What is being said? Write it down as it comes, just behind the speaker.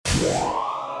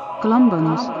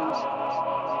Columbans.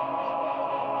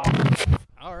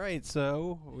 All right,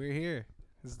 so we're here.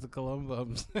 This is the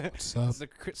Columbums. What's up? It's the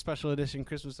special edition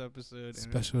Christmas episode.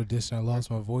 Special edition. I lost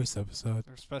my voice episode.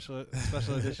 Or special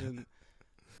edition.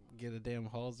 Get a damn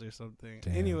halls or something.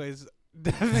 Damn. Anyways,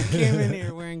 Devin came in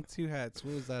here wearing two hats.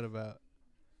 What was that about?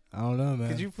 I don't know, man.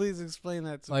 Could you please explain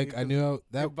that to me? like I knew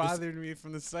that it bothered me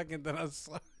from the second that I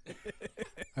saw it.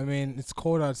 I mean, it's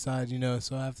cold outside,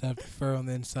 so I have to have the fur on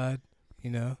the inside,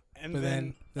 And But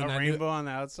then then a I knew- rainbow on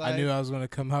the outside. I knew I was gonna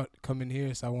come in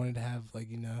here, so I wanted to have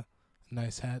a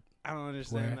nice hat. I don't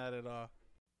understand Where? that at all.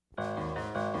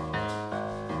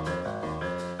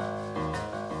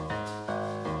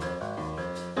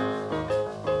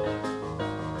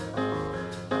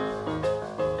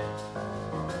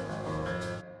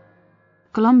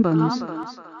 Columbans.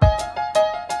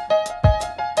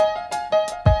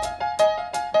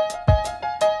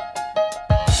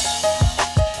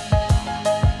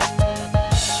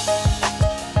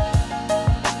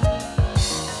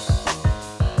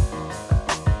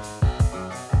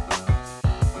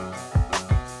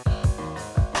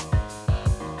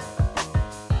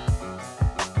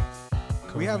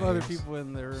 We have other Columbans. people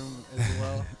in the room as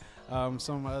well.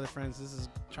 Some of my other friends. This is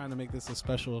trying to make this a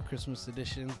special Christmas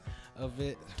edition of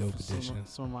it. Dope Some of- edition.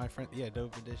 Some of my friends. Yeah,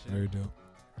 dope edition. Very dope.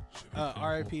 Should be pretty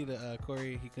R.I.P. to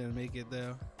Corey. He couldn't make it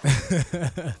though.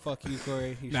 cool. Fuck you,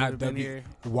 Corey. He should Nah, have been W- here.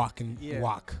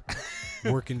 Yeah.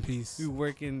 Work in peace. You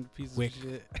working piece Wick. of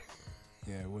shit.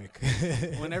 Yeah, wick.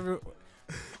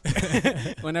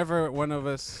 Whenever one of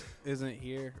us isn't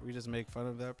here, we just make fun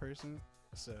of that person.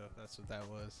 So that's what that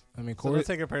was. I mean, So Corey, don't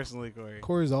take it personally, Corey.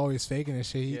 Corey's always faking and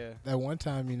shit. Yeah. That one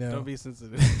time, Don't be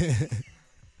sensitive.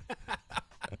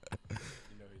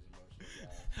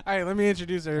 All right, let me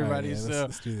introduce everybody. Alright, yeah,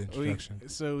 let's do the introduction.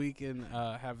 So we can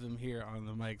have them here on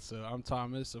the mic. So I'm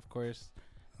Thomas, of course,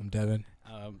 I'm Devin.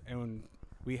 and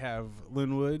we have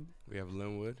Linwood, We have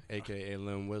Linwood, a.k.a.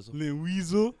 Lin Wizzle. Lin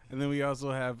Weasel, and then we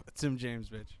also have Tim James,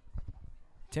 bitch.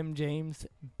 Tim James,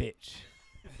 bitch.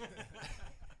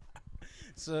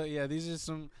 So yeah, these are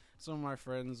some of my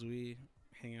friends. We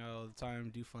hang out all the time,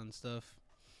 do fun stuff.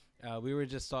 We were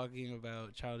just talking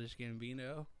about Childish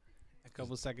Gambino a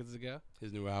couple seconds ago.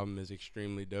 His new album is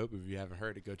extremely dope. If you haven't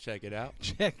heard it, go check it out.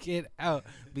 Check it out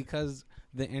because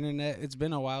the internet. It's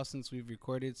been a while since we've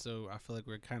recorded, so I feel like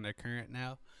we're kind of current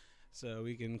now. So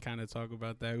we can kind of talk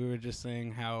about that. We were just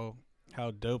saying how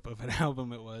dope of an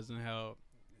album it was, and how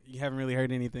you haven't really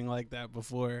heard anything like that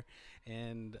before,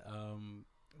 and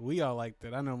we all liked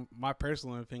it. I know my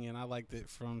personal opinion. I liked it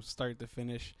from start to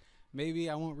finish. Maybe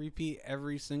I won't repeat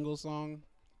every single song,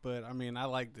 but I mean I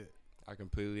liked it. I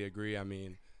completely agree. I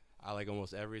mean, I like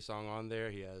almost every song on there.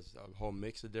 He has a whole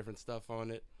mix of different stuff on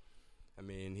it. I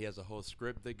mean, he has a whole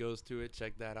script that goes to it.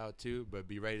 Check that out, too. But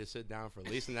be ready to sit down for at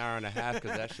least an hour and a half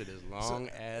because that shit is long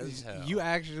as hell. You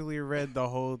actually read the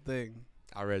whole thing.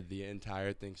 I read the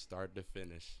entire thing start to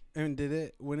finish. And did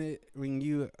it when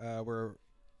you were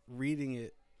reading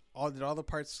it? Did all the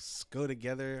parts go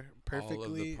together perfectly? All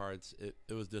of the parts. It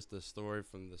was just a story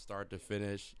from the start to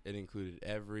finish. It included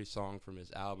every song from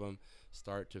his album,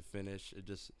 start to finish. It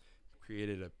just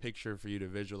created a picture for you to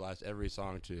visualize every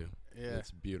song to. Yeah,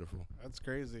 It's beautiful. that's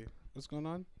crazy. What's going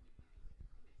on?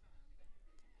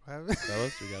 What happened?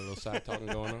 Fellas, we got a little side talking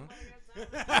going on.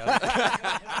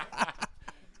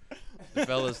 The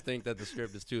fellas think that the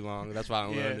script is too long. That's why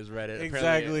I'm Yeah, learning this Reddit.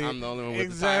 exactly. Apparently, I'm the only one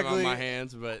with the time on my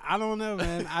hands, but I don't know,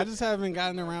 man. I just haven't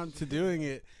gotten around to doing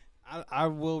it. I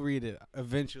will read it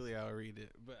eventually. I'll read it,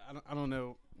 but I don't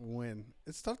know when.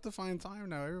 It's tough to find time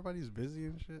now. Everybody's busy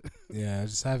and shit. Yeah, I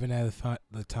just haven't had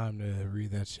the time to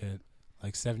read that shit.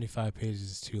 Like 75 pages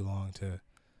is too long to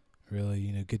really,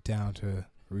 get down to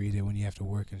read it when you have to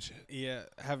work and shit. Yeah,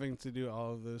 having to do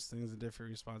all of those things and different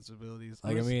responsibilities.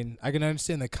 Like, I mean, I can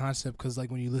understand the concept because,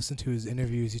 like, when you listen to his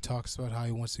interviews, he talks about how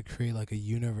he wants to create, like, a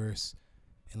universe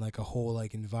and, like, a whole,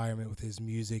 like, environment with his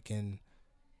music and,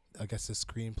 I guess, the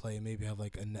screenplay and maybe have,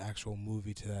 like, an actual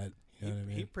movie to that. You know what I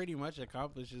mean? He pretty much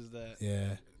accomplishes that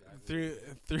Yeah. through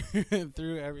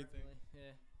everything.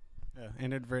 Yeah.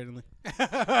 Inadvertently.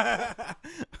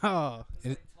 Oh.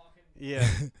 Yeah.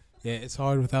 Yeah, it's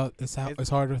hard without it's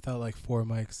hard without like four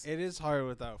mics. It is hard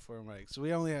without four mics.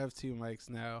 We only have 2 mics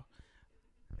now.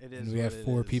 It is. And we have what it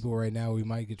 4 is. people right now. We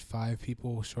might get 5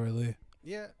 people shortly.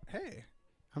 Yeah. Hey.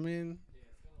 I mean,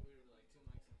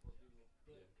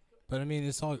 But I mean,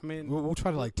 it's all. I mean, we'll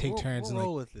try to like take turns we'll and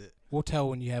roll like with it. we'll tell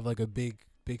when you have like a big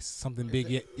something big.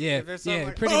 Yeah, If there's something yeah,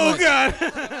 like, pretty oh much. God.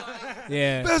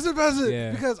 Yeah. Pass it.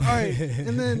 Yeah. Because, all right.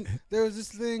 And then there was this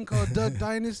thing called Duck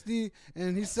Dynasty,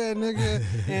 and he said nigga,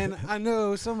 and I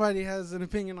know somebody has an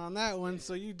opinion on that one,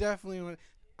 so you definitely want.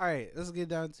 All right, let's get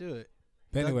down to it.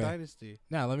 But Duck anyway, Dynasty.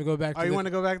 now let me go back to Oh, you the- want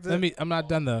to go back to? Let me. I'm not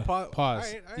done though. Pause. All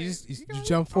right. You just You you got it.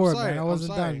 jump I'm forward, sorry, man. I I'm wasn't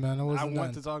sorry. done, man. I wasn't I done.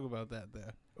 want to talk about that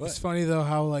though. It's funny though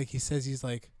how like he says he's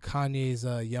like Kanye's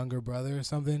younger brother or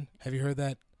something. Have you heard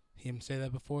that? Him say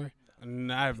that before?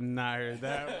 I've not heard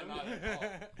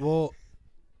that. Well,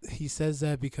 he says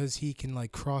that because he can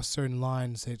like cross certain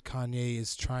lines that Kanye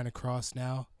is trying to cross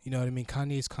now. You know what I mean?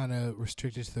 Kanye's kind of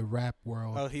restricted to the rap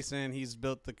world. Oh, he's saying he's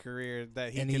built the career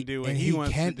that he and can do what and he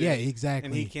wants can, to do. Yeah, exactly.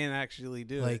 And he can actually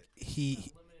do like it.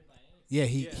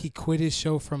 he quit his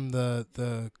show from the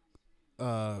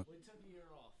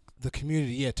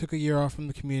community. Yeah, took a year off from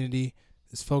the community.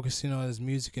 Is focusing on his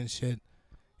music and shit,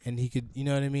 and he could, you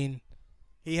know what I mean?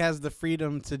 He has the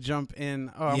freedom to jump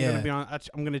in. Oh, I'm Yeah. gonna be on.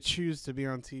 I'm gonna choose to be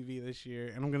on TV this year,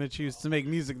 and I'm gonna choose to make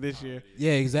music this year.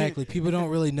 Yeah, exactly. People don't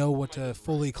really know what to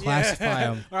fully classify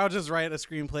him. Or I'll just write a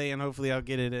screenplay and hopefully I'll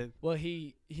get it in. Well,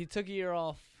 he took a year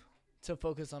off to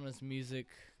focus on his music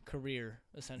career,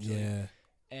 essentially, Yeah,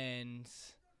 and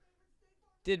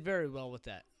did very well with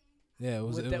that. yeah. It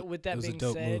was With it that was a being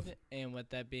dope said, move. and with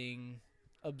that being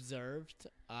observed,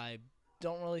 I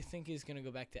don't really think he's gonna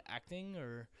go back to acting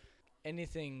or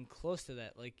anything close to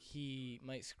that. Like, he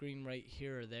might screenwrite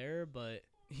here or there, but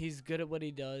he's good at what he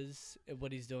does, at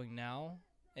what he's doing now,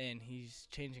 and he's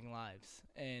changing lives.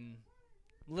 And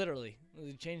literally,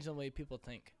 changing the way people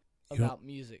think You know- about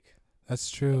music, That's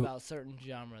true. about certain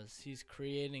genres. He's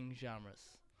creating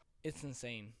genres. It's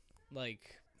insane.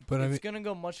 Like, But I it's mean, gonna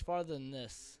go much farther than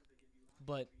this.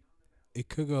 But it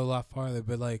could go a lot farther.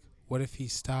 But like, what if he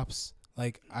stops?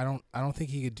 Like, I don't think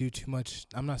he could do too much.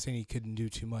 I'm not saying he couldn't do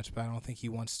too much, but I don't think he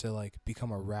wants to like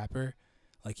become a rapper.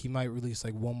 Like, he might release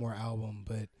like one more album,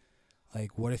 but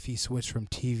like, what if he switched from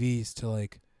TVs to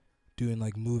like doing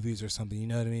like movies or something? You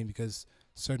know what I mean? Because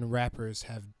certain rappers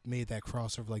have made that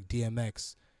crossover, like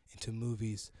DMX, into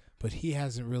movies, but he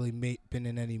hasn't really been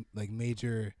in any like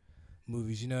major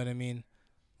movies. You know what I mean?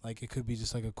 Like, it could be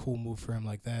just like a cool move for him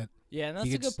like that. yeah, and that's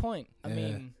He a gets- good point. I yeah.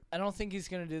 mean, I don't think he's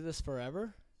gonna do this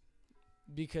forever,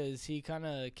 because he kind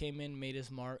of came in, made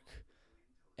his mark,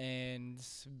 and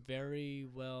very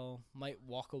well might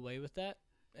walk away with that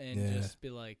and Yeah. just be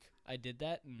like, I did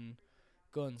that, and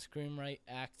go and screenwrite,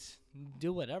 act,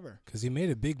 do whatever. Because he made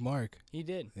a big mark. He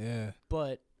did. Yeah.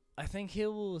 But I think he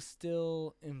will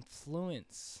still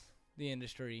influence the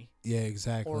industry, Yeah,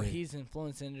 exactly. or he's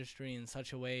influenced the industry in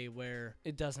such a way where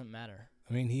it doesn't matter.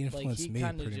 I mean, he like, influenced he me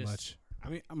kinda pretty just- much. I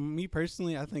mean, me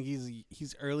personally, I think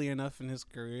he's early enough in his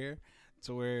career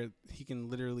to where he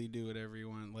can literally do whatever he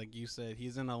wants. Like you said,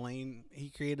 he's in a lane. He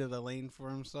created a lane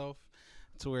for himself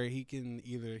to where he can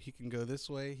go this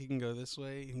way, he can go this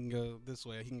way, he can go this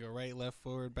way, he can go right, left,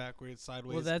 forward, backwards,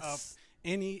 sideways, Well, up. that's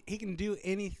He can do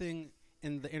anything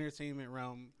in the entertainment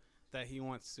realm that he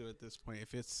wants to at this point.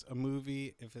 If it's a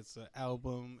movie, if it's an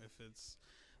album, if it's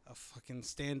a fucking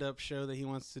stand-up show that he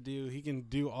wants to do, he can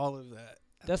do all of that.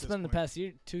 at that's this been the point. past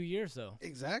 2 years though.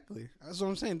 Exactly. That's what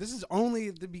I'm saying. This is only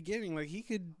the beginning. Like, he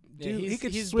could Yeah, do. He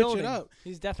could he's switch building. it up.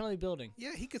 He's definitely building.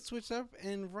 Yeah, he could switch up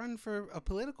and run for a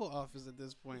political office at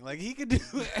this point. Like, he could do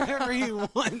whatever he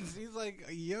wants. He's like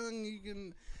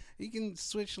young. He can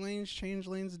switch lanes, change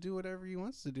lanes, do whatever he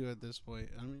wants to do at this point.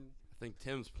 I mean, I think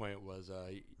Tim's point was,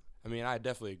 I mean, I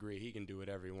definitely agree. He can do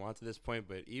whatever he wants at this point,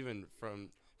 but even from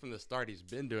the start, he's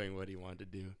been doing what he wanted to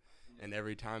do. And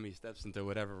every time he steps into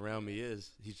whatever realm he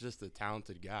is, he's just a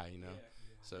talented guy, you know?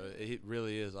 So it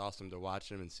really is awesome to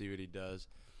watch him and see what he does.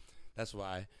 That's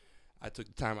why I took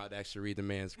the time out to actually read the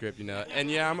man's script, you know? And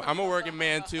yeah, I'm a working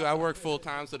man too. I work full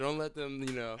time, so don't let them,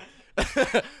 you know.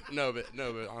 No, but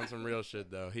on some real shit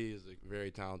though, he is a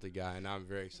very talented guy, and I'm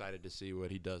very excited to see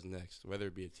what he does next, whether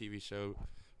it be a TV show,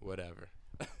 whatever.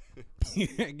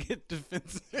 get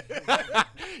defensive.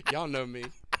 Y'all know me.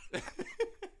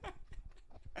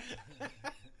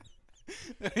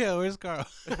 Yeah, where's Carl?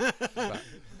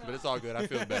 But it's all good. I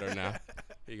feel better now.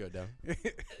 Here you go, Dom.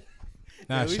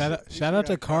 Nah, Yeah, we shout should out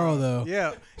to got Carl though.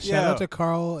 Yeah. Shout out to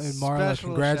Carl and Marla. Special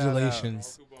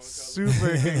Congratulations.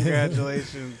 Super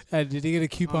congratulations. Hey, did he get a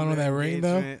coupon on the that ring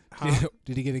though? engagement. Huh?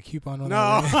 Did he get a coupon on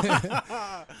No. that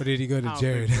ring? Or did he go to I don't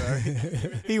Jared? think so.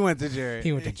 He went to Jared.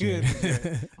 He went to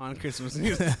Jared. On Christmas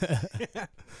Eve.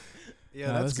 Yeah,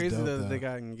 Nah, that's that's crazy dope, that they though.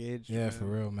 got engaged. Yeah, man. for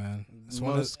real, man. It's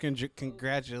one of Most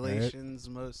congratulations,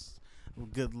 most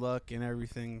good luck and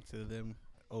everything to them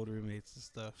old roommates and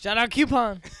stuff. Shout out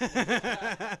Coupon. All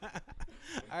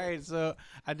right, so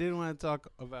I did want to talk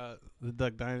about the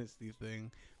Duck Dynasty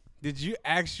thing. Did you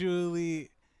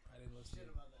actually?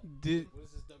 Did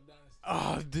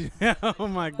oh, dude, oh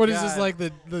my god! What is this, like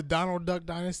the Donald Duck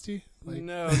Dynasty? Like,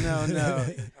 No.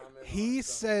 He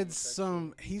said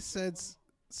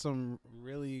some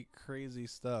really crazy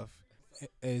stuff.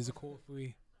 Hey, is it cool if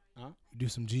we Huh? do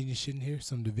some genius shit in here,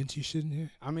 some Da Vinci shit in here?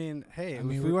 I mean, hey, I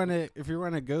mean, if we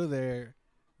want to go there,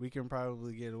 we can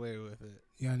probably get away with it.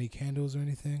 You got any candles or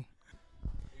anything?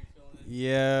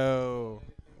 Yo,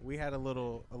 we had a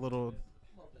little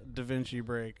Da Vinci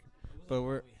break, but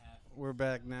we're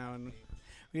back now, and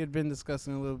we had been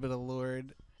discussing a little bit of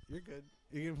Lord. You're good.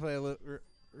 You can play a little.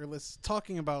 We're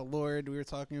talking about Lord. We were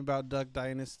talking about Duck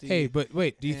Dynasty. Hey, but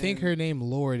wait, do you think And- her name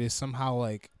Lord is somehow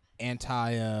like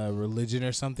anti-religion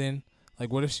or something?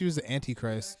 Like, what if she was the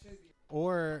Antichrist?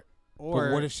 or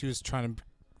But what if she was trying to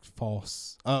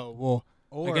false? Oh, well,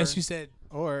 or I guess you said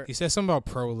or he said something about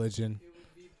pro-religion.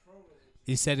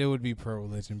 He said it would be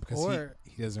pro-religion because Or-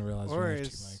 he doesn't realize we or have 2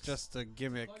 it's mics. just a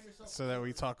gimmick so that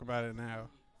we talk about it now.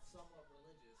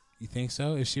 You think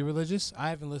so? Is she religious? I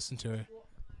haven't listened to her.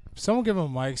 Someone give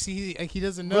him a mic. See, he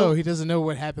doesn't know. He doesn't know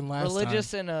what happened last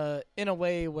Religious time. in a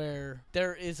way where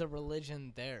there is a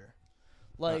religion there.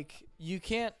 Like you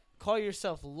can't call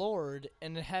yourself Lord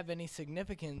and have any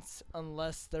significance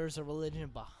unless there's a religion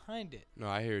behind it. No,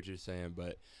 I hear what you're saying,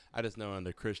 but I just know in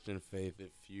the Christian faith,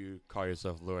 if you call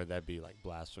yourself Lord, that'd be like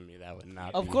blasphemy. That would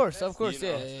not. Of be. course, You yeah,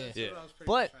 know, yeah, yeah.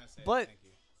 yeah. But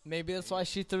maybe that's why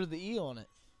she threw the E on it.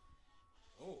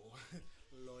 Oh,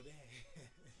 Lord.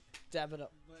 Dab it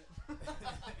up.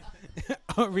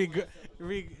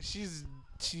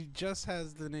 She just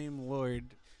has the name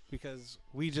Lord because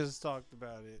we just talked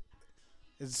about it.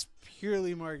 It's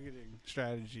purely marketing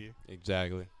strategy.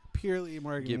 Exactly. Purely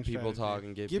marketing. Get people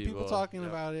strategy. talking. Get people talking yeah.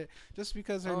 about it just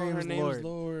because her Oh, name her is name's Lord.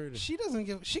 Lord. She doesn't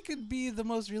give. She could be the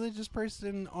most religious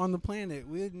person on the planet.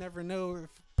 We'd never know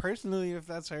personally if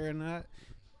that's her or not.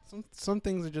 Some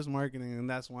things are just marketing, and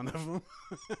that's one of them.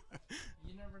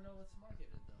 You never know what's marketed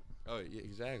though. Oh, yeah,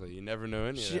 exactly. You never know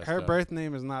any of that Her stuff. birth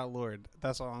name is not Lord.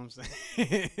 That's all I'm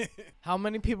saying. How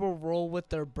many people roll with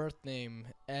their birth name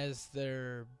as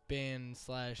their band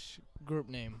 / group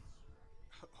name?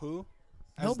 Who?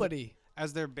 Nobody.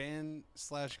 As their band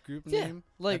 / group Yeah, name?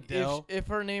 like Adele? if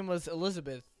her name was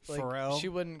Elizabeth, like Pharrell? she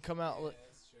wouldn't come out.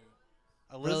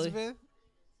 Elizabeth?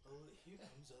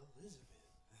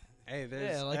 Hey,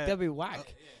 there's Yeah, like that'd be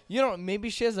whack. You know, maybe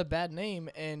she has a bad name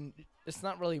and it's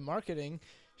not really marketing.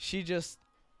 She just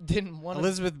didn't want to.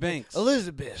 Elizabeth Banks.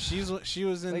 Elizabeth. She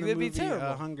was in Like, the that'd be movie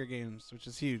terrible. Hunger Games, which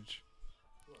is huge.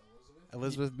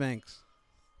 Elizabeth Banks.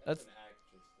 That's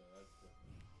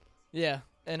yeah,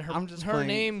 and I'm just her playing-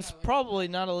 name's probably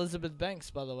not Elizabeth Banks,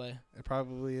 by the way. It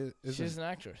probably is. She's an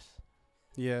actress.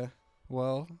 Yeah.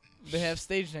 Well, They have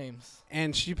stage names.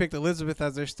 and she picked Elizabeth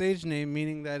as their stage name,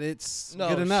 meaning that it's No,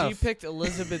 good enough. she picked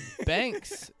Elizabeth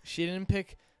Banks. She didn't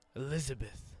pick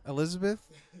Elizabeth. Elizabeth?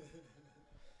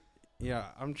 Yeah,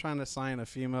 I'm trying to sign a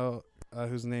female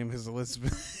whose name is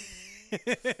Elizabeth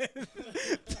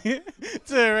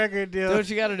to a record deal. Do what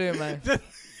you gotta do, man.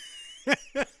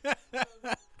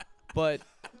 But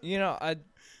you know,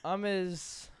 I'm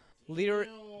as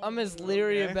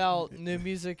leery about new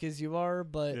music as you are,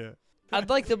 but Yeah. I'd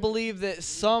like to believe that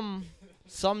some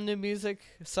new music,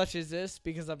 such as this,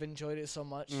 because I've enjoyed it so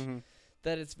much, Mhm.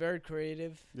 that it's very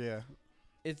creative. Yeah.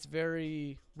 It's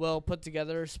very well put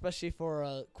together, especially for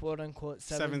a quote unquote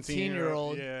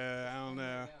 17-year-old. Yeah, I don't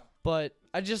know. But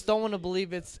I just don't want to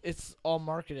believe it's all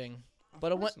marketing.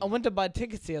 But I went to buy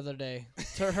tickets the other day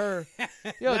to her,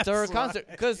 to her That's concert,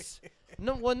 because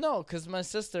because my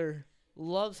sister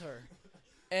loves her,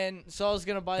 and so I was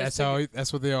gonna buy.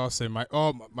 That's what they all say. My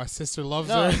sister loves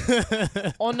No.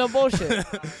 her. On the bullshit.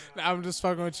 I'm just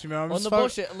fucking with you, man. On the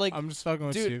bullshit. Like, I'm just fucking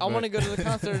with you. dude, I want to go to the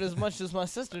concert as much as my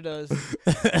sister does.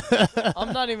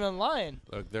 I'm not even lying.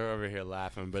 Look, they're over here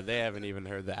laughing, but they haven't even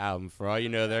heard the album. For all you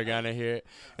know, they're gonna hear it,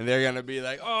 and they're gonna be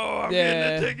like, "Oh, I'm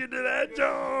Yeah. getting a ticket to that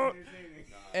joint."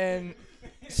 And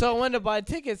so I went to buy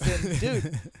tickets, and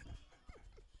dude,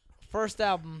 first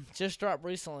album just dropped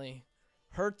recently.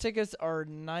 Her tickets are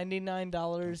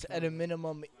 $99 at a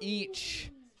minimum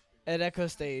each at Echo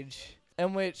Stage.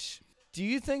 In which, do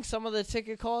you think some of the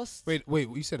ticket costs? Wait,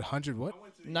 you said 100 what?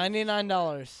 $99.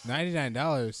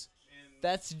 $99.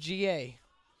 That's GA.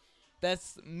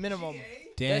 That's minimum.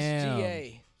 Damn. That's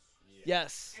GA.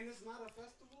 Yes. And it's not a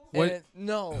festival? What-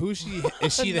 No. Who's she?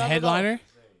 Is she the Not at all. headliner?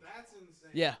 That's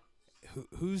insane. Yeah.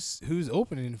 Who's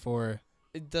opening for her?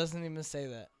 It doesn't even say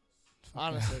that.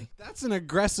 Honestly. That's an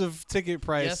aggressive ticket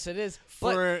price Yes, it is.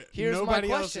 But for here's my nobody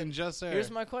else question. and just her.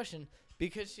 Here's my question.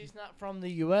 Because she's not from the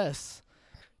U.S.,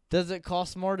 does it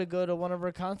cost more to go to one of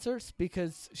her concerts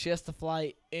because she has to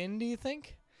fly in, do you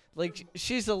think? Like,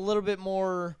 she's a little bit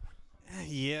more...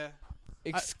 Yeah.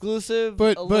 exclusive,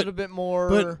 but- a little bit more.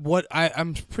 But what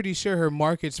I'm pretty sure her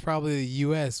market's probably the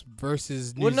U.S.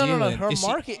 versus New well, no, Zealand. Her Is she-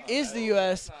 market is the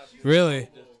U.S. Really?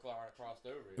 Crossed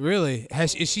over. Really?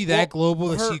 Is she that global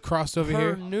that she crossed over Her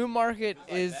here? new market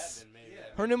is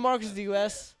the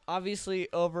U.S. Obviously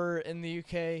over in the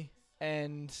U.K.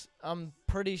 And I'm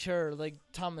pretty sure, like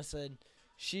Thomas said,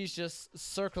 she's just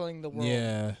circling the world.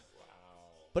 Yeah.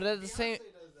 But at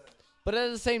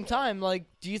the same time, like,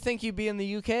 do you think you'd be in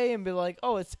the UK and be like,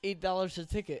 oh, it's $8 a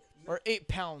ticket or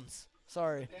 £8?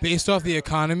 Sorry. Based off the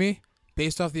economy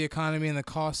and the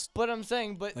cost, But I'm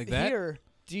saying, Like that? here,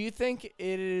 do you think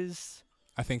it is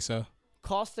I think so.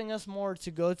 costing us more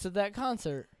to go to that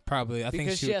concert Probably. I because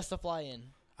think she has to fly in?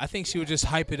 I think she would just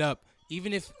hype it up,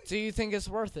 even if. Do you think it's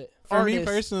worth it? For me Artist,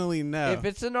 personally, no. if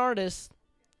it's an artist,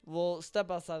 we'll step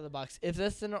outside of the box. If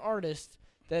that's an artist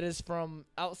that is from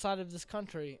outside of this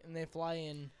country and they fly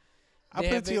in, I'll they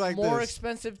put it have to you like more this.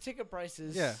 expensive ticket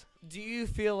prices. Yeah. Do you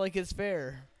feel like it's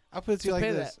fair? I'll put it to you to like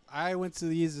pay this. I went to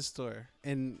the Yeezus store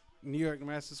in New York,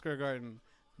 Madison Square Garden.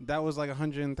 That was like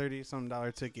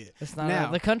 $130-something ticket. It's not Now- out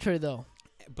of the country though.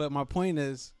 But my point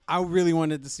is, I really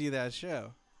wanted to see that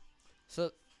show.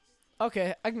 So,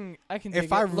 okay, I can. Dig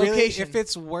If I it. really, Location. if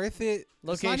it's worth it, it's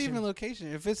not Location. even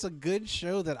location. If it's a good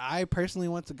show that I personally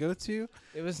want to go to,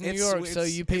 It was New it's- York, so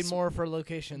it's- you paid it's- more for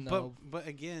location though. but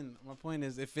again, my point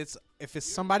is, if it's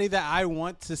somebody that I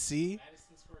want to see,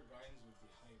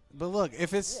 but look,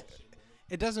 if it's,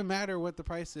 it doesn't matter what the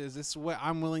price is. It's what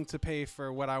I'm willing to pay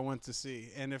for what I want to see.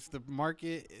 And if the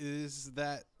market is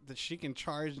that she can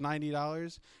charge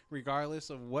 $90 regardless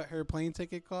of what her plane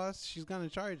ticket costs, she's gonna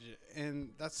charge it. And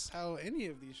that's how any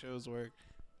of these shows work.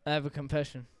 I have a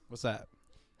confession. What's that?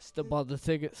 Still bought the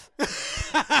tickets.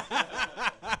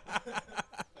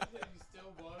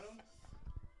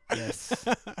 Yes.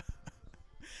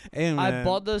 Hey, man. I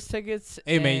bought those tickets.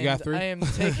 Hey, man, you got and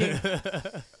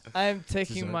 3? I am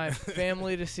taking my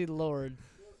family to see Lord.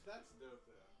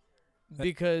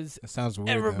 Because That sounds weird.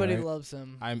 everybody though, right? loves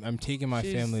him. I'm taking my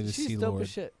She's- family to she's see dope Lord. as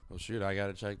shit. Well, shoot, I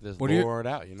gotta check this What are your- Lord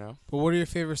out. You know. But what are your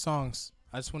favorite songs?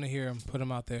 I just want to hear them. Put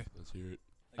them out there. Let's hear it.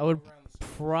 I would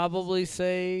probably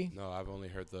say No, I've only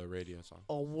heard the radio song.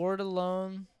 A Word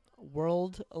Alone,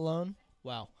 World Alone.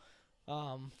 Wow.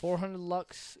 400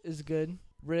 Lux is good.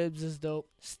 Ribs is dope.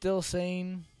 Still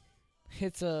Sane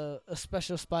hits a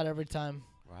special spot every time.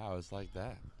 Wow, it's like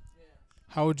that.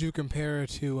 How would you compare her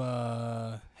to?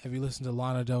 Have you listened to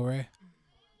Lana Del Rey? Yes.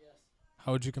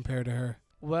 How would you compare her to her?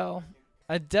 Well,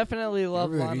 I definitely love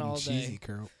You're really Lana eating all cheesy,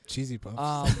 day. cheesy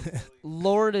puffs.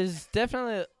 Lord is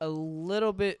definitely a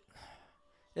little bit.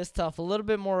 It's tough. A little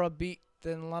bit more upbeat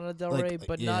than Lana Del Rey,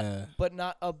 but yeah,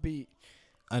 not upbeat.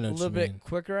 I know A what little you bit mean.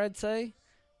 quicker, I'd say.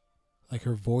 Like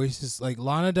her voice is like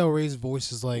Lana Del Rey's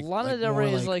voice is like Lana Del more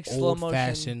Rey is like slow motion.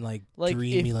 old-fashioned, like Like,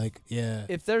 dreamy, if- like yeah.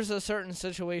 If there's a certain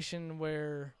situation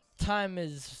where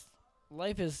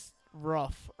life is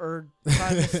rough or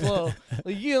time is slow,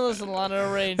 like you can listen to Lana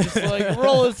Del Rey and just like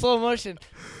roll in slow motion.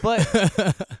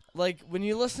 But like when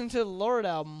you listen to the Lord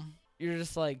album, you're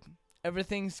just like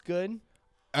everything's good,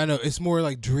 I know it's more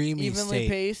like dreamy evenly state.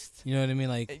 paced. You know what I mean?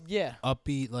 Like Yeah,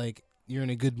 upbeat, like you're in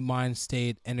a good mind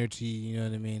state, energy. You know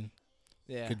what I mean?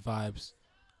 yeah. Good vibes.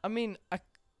 I mean, I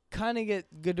kind of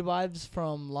get good vibes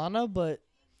from Lana, but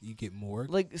You get more.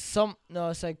 like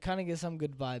I said kind of get some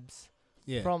good vibes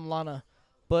Yeah, from Lana,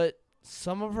 but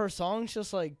some of her songs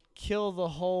just like kill the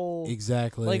whole.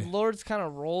 exactly. Like Lord's kind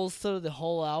of rolls through the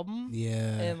whole album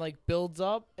yeah, and like builds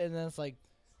up, and then it's like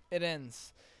it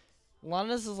ends.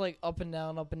 Lana's is like up and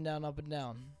down, up and down, up and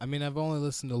down. I mean, I've only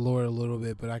listened to Lord a little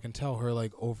bit, but I can tell her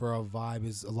like overall vibe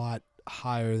is a lot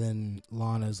higher than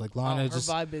Lana's. Like Lana her just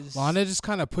vibe is Lana just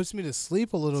kind of puts me to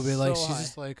sleep a little bit. Like So she's high.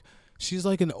 just like she's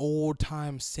like an old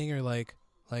time singer. Like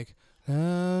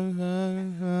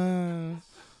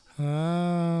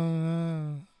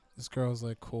this girl's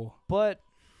like cool. But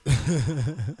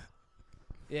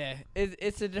yeah,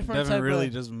 it's a different Devin type really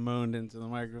of. just moaned into the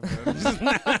microphone.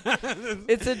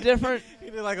 It's a different. He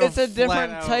did like It's a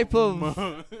different flat-out type of-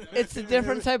 moan. It's a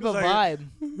different type of It's like- vibe.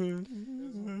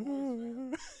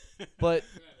 But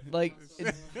like,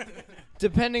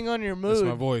 depending on your That's my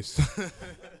mood, voice.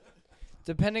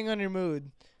 depending on your mood,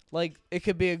 like it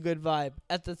could be a good vibe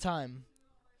at the time.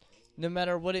 No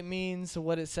matter what it means,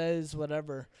 what it says,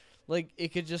 whatever. Like it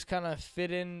could just kind of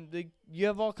fit in. Like, you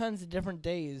have all kinds of different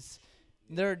days.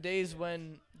 There are days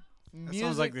when That music.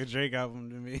 sounds like the Drake album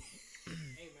to me.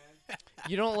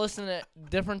 You don't listen to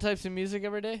different types of music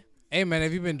every day. Hey man,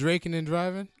 have you been draking and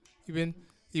driving? You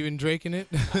been draking it?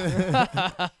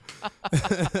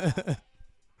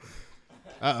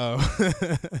 Uh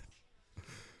oh.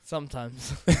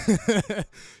 Sometimes.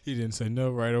 He didn't say no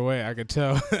right away. I could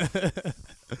tell.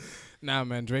 Nah,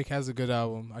 man, Drake has a good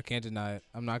album. I can't deny it.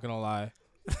 I'm not gonna lie.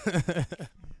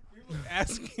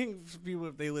 Asking people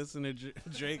if they listen to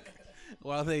Drake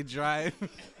while they drive.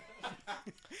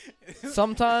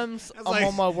 Sometimes That's I'm like-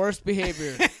 on my worst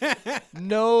behavior.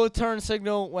 No turn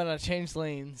signal when I change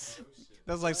lanes.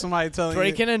 That's like somebody telling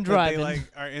Draking you and that driving. they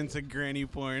like are into granny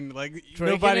porn. Like Draking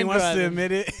nobody and wants to driving.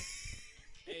 admit it.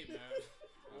 Hey, man.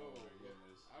 Oh, my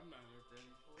goodness. I'm not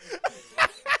here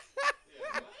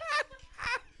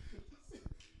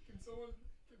Can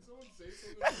someone say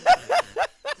something?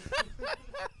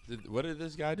 What did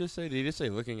this guy just say? Did he just say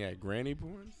looking at granny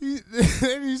porn? He's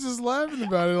just laughing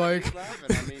about it. Like,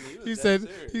 Laughing. I mean, he said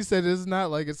it's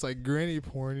not like it's like granny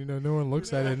porn. You know, no one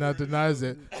looks at it and not denies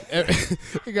it.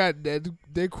 It got dead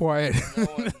quiet. No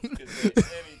one could say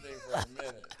anything for a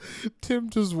minute. Tim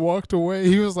just walked away.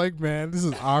 He was like, "Man, this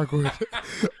is awkward."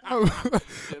 Tim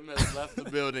has left the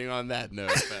building on that note.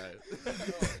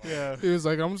 Yeah, He was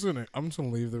like, I'm just gonna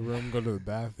leave the room, go to the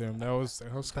bathroom." That was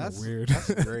kind of weird.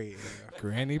 That's great.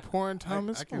 Granny porn,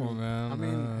 Thomas. I Come on, man. I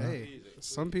mean, hey,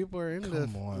 some people are into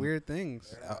Come on. weird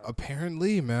things.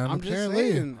 Apparently, man. I'm just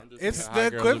apparently. saying, it's the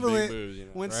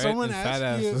equivalent when Right? someone And fat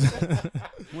asks you. asses.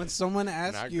 When someone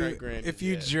asks Not you great grannies if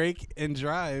you yet. Drake and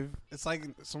drive, it's like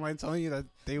somebody telling you that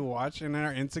they watch and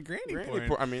are into granny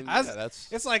porn. I mean, I- that's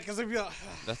It's like, cause if you,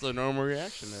 that's the normal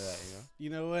reaction to that, you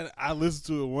know what, I listened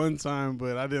to it one time,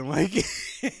 but I didn't like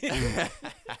it.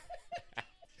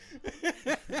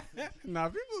 Nah,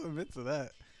 people admit to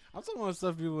that. I'm talking about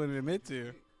stuff people wouldn't admit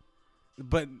to.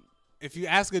 But if you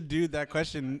ask a dude that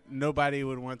question, nobody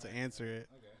would want to answer it.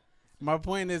 My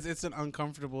point is, it's an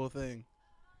uncomfortable thing.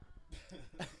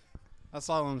 That's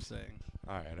all I'm saying.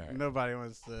 All right. Nobody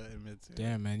wants to admit to it.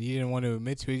 Damn, man, you didn't want to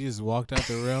admit to it. You just walked out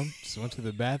the room, just went to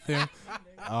the bathroom.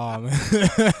 Oh man.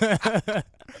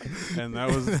 And that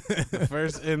was the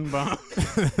first N-bomb.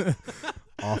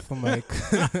 Off the mic.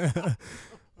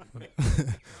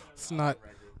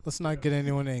 Let's not get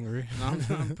anyone angry.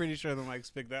 I'm pretty sure the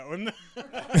mics picked that one.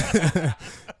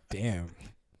 Damn.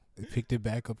 They picked it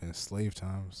back up in slave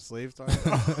times. Slave time.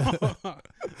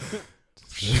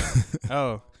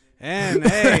 Oh. And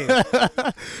hey.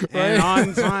 And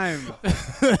on time.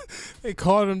 They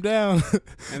called him down.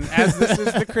 And as this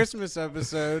is the Christmas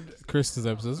episode, Christmas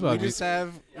episode.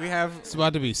 we have It's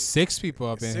about to be 6 people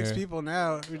up in 6 here. people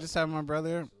now. We just have my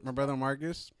brother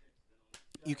Marcus.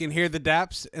 You can hear the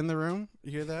daps in the room.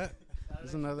 You hear that?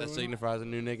 There's another That one. signifies a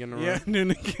new nigga in the room. Yeah, new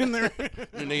nigga in the room.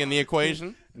 New nigga in the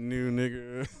equation. New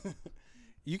nigga.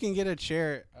 You can get a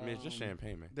chair. I mean, it's just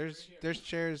champagne, man. There's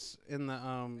chairs in the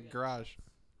garage.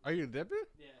 Are you dipping?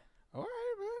 Yeah. All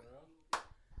right, man.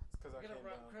 I'm gonna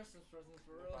wrap Christmas presents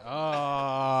for real.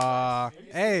 Oh,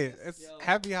 hey, it's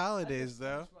happy holidays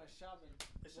though. My shopping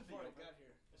before I got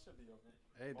here.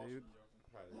 Hey, dude.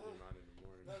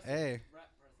 Hey, Wrap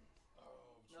presents.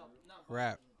 No, not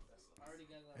rap. I already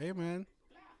got that. Hey, man.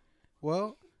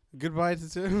 Well, goodbye to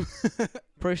Tim.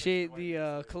 Appreciate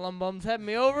the Columbums having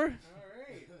me over.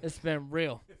 It's been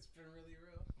real. It's been really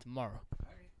real. Tomorrow.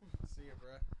 See you, bro.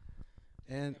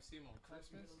 And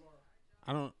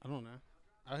I don't know.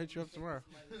 I'll hit you up tomorrow.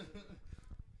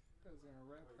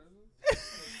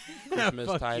 Christmas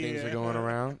Fuck tidings yeah. are going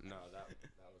around. No, that was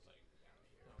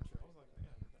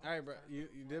like. All right, bro. You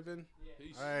dipping?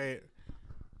 All right.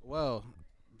 Well,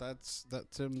 that's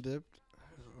that Tim dipped.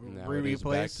 Now Ruby it is back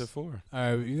Place. to 4. All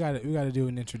right, we got to do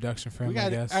an introduction for him, We I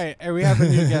got guess. all right. And we have a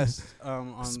new guest.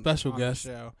 On Special on guest. The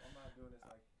show.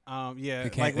 Yeah, They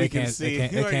can't- like they we can can't- see. they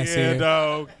can't Like, see yeah, it.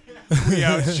 dog. We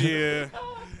out here.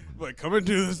 But come and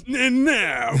do this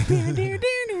now.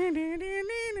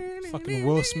 Fucking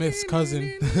Will Smith's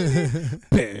cousin.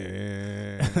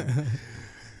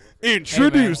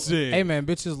 Introducing. Hey man,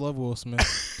 bitches love Will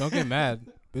Smith. Don't get mad.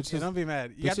 Bitches. Yeah, don't be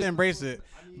mad. You have to bitches- embrace it.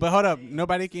 But hold up,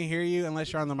 nobody can hear you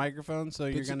unless you're on the microphone, so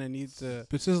you're Bitches- gonna need to.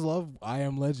 Bitches love I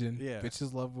Am Legend. Yeah.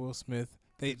 Bitches love Will Smith.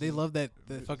 They love that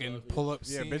fucking pull up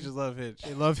Yeah, scene. bitches love Hitch.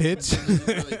 They love Hitch.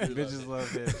 Bitches love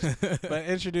Hitch. But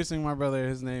introducing my brother,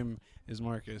 his name is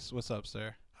Marcus. What's up,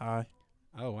 sir? Hi.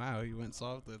 Oh wow, he went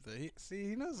soft with it.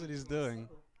 He knows what he's doing.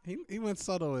 He went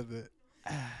subtle with it.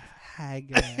 Hi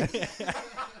guys.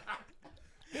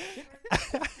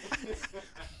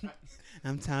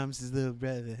 I'm Thomas's little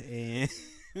brother, and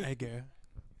Hey girl.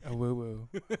 Oh whoa whoa.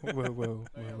 Whoa whoa. Whoa.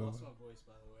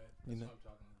 You know.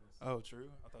 Oh, true.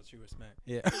 I thought you were smacked.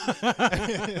 yeah.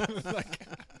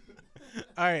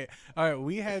 All right.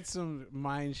 We had some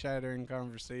mind-shattering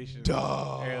conversations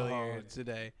earlier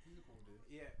today.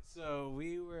 Yeah. So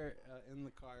we were in the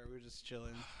car. We were just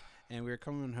chilling, and we were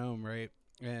coming home, right?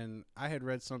 and I had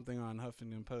read something on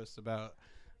Huffington Post about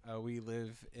we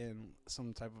live in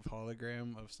some type of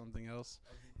hologram of something else.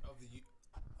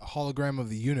 A hologram of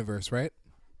the universe, right?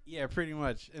 Yeah, pretty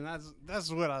much, and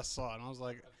that's what I saw, and I was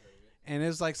like, and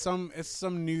it's like some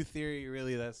new theory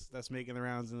really that's making the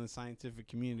rounds in the scientific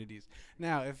communities.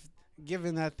 Now, if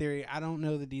given that theory, I don't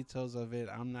know the details of it.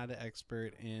 I'm not an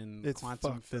expert in It's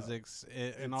quantum fucked physics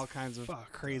and all kinds of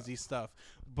fucked crazy stuff,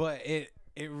 but it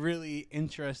really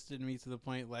interested me to the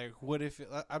point like, what if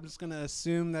I'm just gonna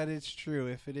assume that it's true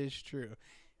if it is true.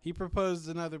 He proposed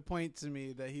another point to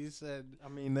me that he said, I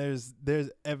mean, there's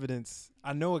evidence.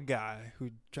 I know a guy who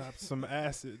dropped some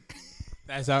acid.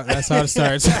 That's how it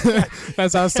starts.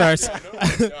 That's how it starts.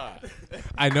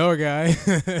 I know a guy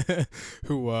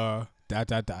who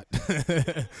dot.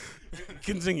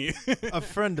 continue. A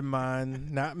friend of mine,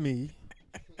 not me,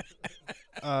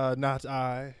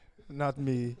 not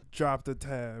me, dropped a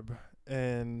tab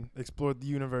and explored the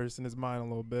universe in his mind a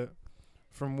little bit.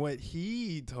 From what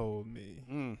he told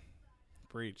me,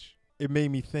 Preach. it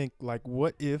made me think, like,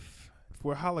 what if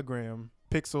we're hologram,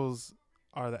 pixels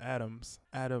are the atoms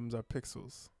are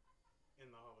pixels. In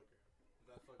the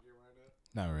hologram.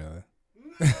 Not really.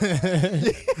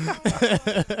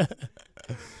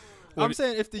 I'm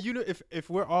saying if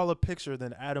we're all a picture,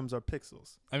 then atoms are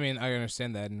pixels. I mean, I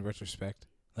understand that in retrospect.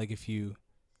 Like if you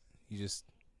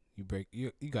break,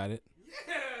 you got it.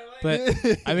 But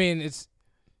I mean, it's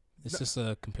just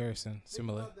a comparison,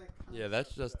 similar. Yeah,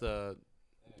 that's just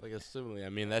like a simile. I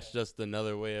mean, that's just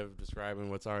another way of describing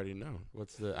what's already known.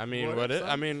 What's the? I mean,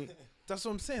 I mean, That's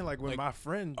what I'm saying. Like when Like, my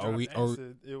friend are dropped we-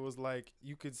 acid, it was like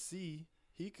he could see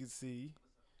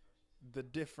the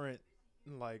different,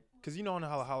 like, because you know on the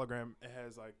hologram it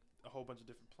has like a whole bunch of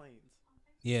different planes.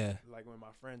 Yeah. Like when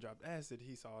my friend dropped acid,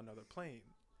 he saw another plane.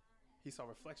 He saw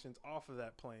reflections off of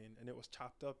that plane, and it was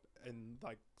chopped up in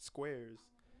like squares,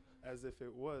 as if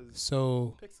it was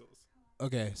So pixels.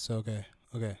 okay.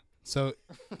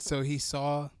 So he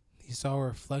saw a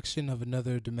reflection of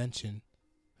another dimension,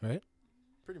 right?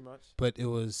 Pretty much. But it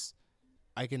was,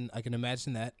 I can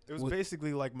imagine that. It was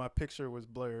basically like my picture was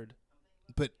blurred,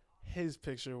 But his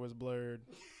picture was blurred.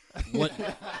 what?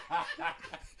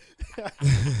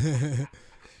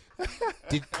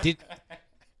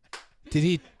 did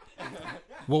he?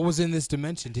 What was in this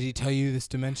dimension? Did he tell you this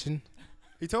dimension?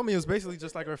 He told me it was basically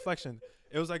just like a reflection.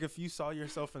 It was like if you saw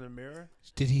yourself in the mirror.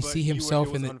 Did he but see it himself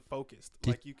was in the? unfocused.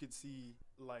 Did- Like you could see,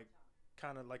 like,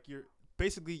 kind of like your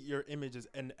image is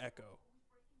an echo.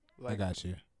 Like I got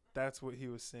you. that's what he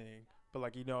was saying. But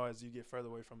like as you get further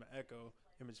away from an echo,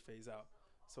 image fades out.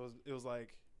 So it was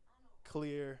like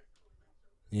clear,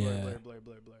 Yeah, blur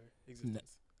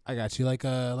existence. I got you. Like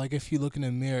if you look in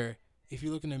a mirror,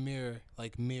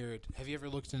 like mirrored. Have you ever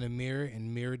looked in a mirror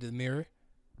and mirrored the mirror?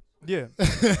 Yeah. No,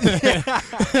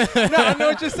 I know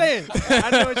what you're saying.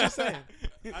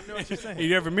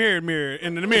 You ever mirror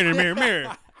in the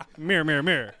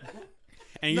mirror,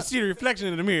 and you see the reflection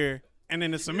in the mirror, and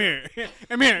then it's a mirror,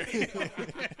 a mirror.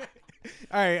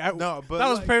 All right, No, but that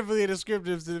was like, perfectly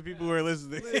descriptive to the people who are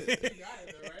listening.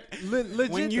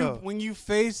 legit when you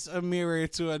face a mirror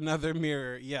to another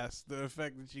mirror, yes, the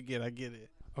effect that you get, I get it.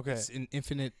 okay, It's an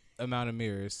infinite amount of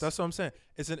mirrors. that's what I'm saying.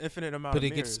 It's an infinite amount but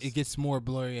of it mirrors. gets more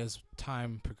blurry as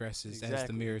time progresses, as the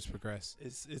Exactly. mirrors progress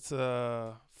It's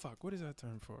what is that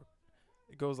term for?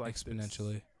 It goes like this.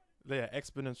 exponentially. Yeah,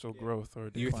 exponential growth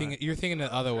or You're decline. thinking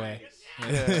the other way.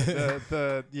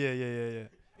 Yeah, yeah.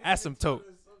 Asymptote.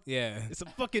 Yeah. It's a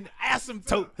fucking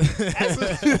asymptote.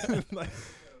 Like,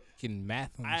 Getting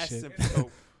math on this shit. asymptote.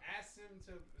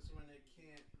 Asymptote is when it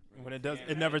can't. When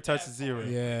it never touches zero.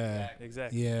 Yeah.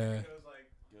 Exactly. Yeah.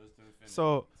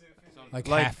 So Like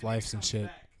Like- half-lives and shit.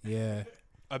 Yeah.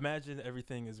 imagine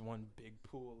everything is one big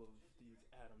pool of these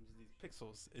atoms, these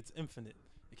pixels. It's infinite.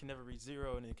 It can never reach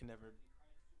zero, and it can never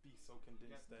be so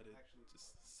condensed that it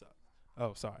just sucks.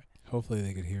 Oh, sorry. Hopefully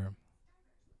they could hear him.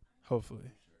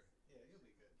 Hopefully.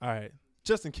 All right.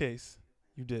 Just in case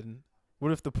you didn't,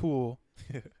 what if the pool,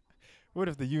 what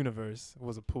if the universe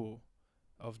was a pool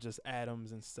of just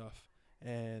atoms and stuff,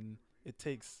 and it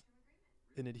takes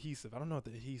an adhesive? I don't know what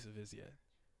the adhesive is yet.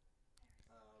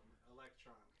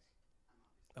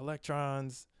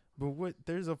 Electrons. But what?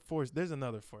 There's a force. There's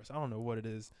another force. I don't know what it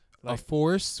is. A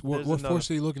force? What there's force another-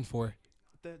 are you looking for?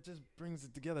 That just brings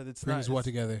it together. That's Brings not, what it's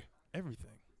together? everything.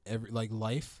 Like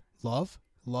life? Love?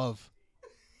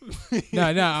 No,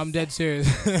 I'm dead serious.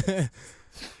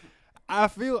 I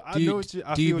feel. I Do you- know what you.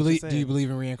 I do you feel what believe? you're Do you saying. believe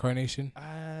in reincarnation?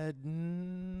 I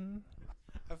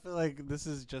feel like this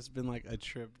has just been like a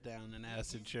trip down an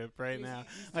acid trip right now.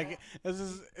 Like this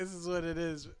is what it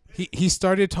is. He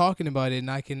started talking about it, and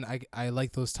I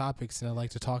like those topics, and I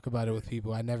like to talk about it with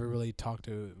people. I never really talked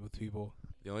to it with people.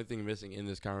 The only thing missing in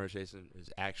this conversation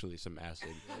is actually some acid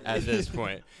at this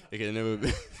point. Because it would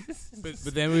be But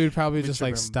then we would probably just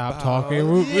like tripping stop balls. talking.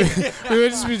 We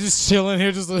would just be just chilling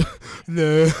here, just like,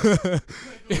 no.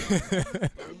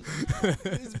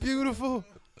 It's beautiful.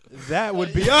 That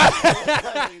would be.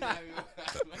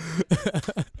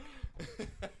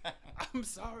 I'm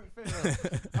sorry, Pharaoh.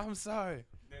 I'm sorry.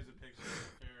 There's a picture of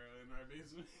Pharaoh in our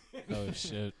basement. Oh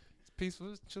shit! It's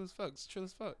peaceful. It's chill as fuck. It's chill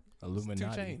as fuck. Illuminati.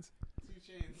 2 chains. 2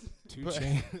 chains. 2 But-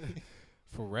 chains.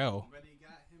 Pharrell. But he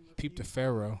got him a Peep the piece.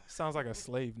 Pharaoh. Sounds like a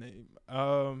slave name.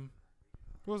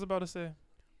 What was I about to say?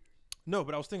 No,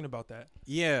 but I was thinking about that.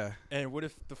 Yeah. And what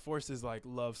if the force is like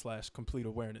love/complete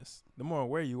awareness? The more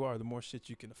aware you are, the more shit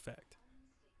you can affect.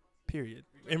 Period.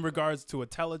 In regards to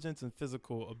intelligence and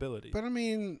physical ability. But I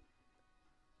mean,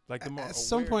 Like the more at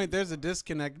some aware- point there's a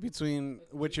disconnect between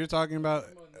what you're talking about,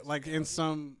 like in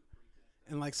some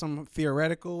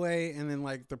theoretical way, and then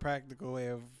like the practical way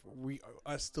of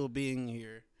us still being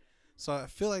here. So I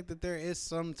feel like that there is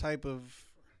some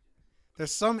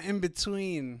in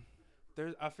between.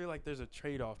 I feel like there's a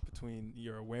trade-off between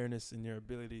your awareness and your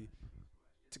ability.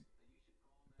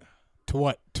 To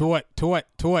what? To what? To what?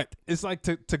 To what? It's like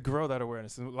to grow that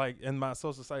awareness. And like in my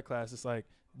social psych class, it's like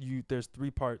there's 3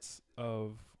 parts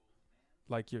of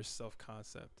like your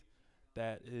self-concept.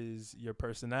 That is your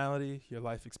personality, your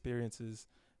life experiences,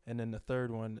 and then the third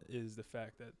one is the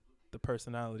fact that the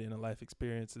personality and the life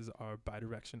experiences are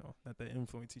bidirectional, that they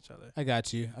influence each other. I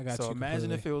got you. I got you. So imagine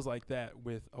completely. if it was like that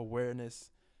with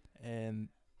awareness and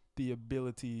the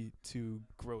ability to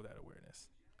grow that awareness.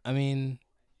 I mean,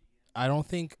 I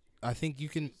think you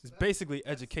can. It's basically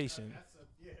education.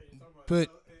 But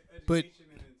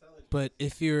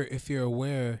if you're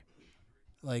aware,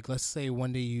 like let's say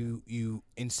one day you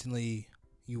instantly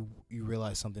you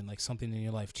realize something, like something in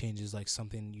your life changes, like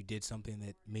you did something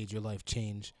that made your life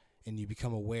change, and you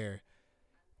become aware.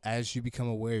 As you become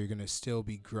aware, you're gonna still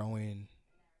be growing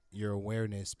your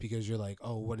awareness, because you're like,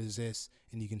 oh, what is this?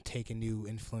 And you can take a new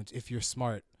influence if you're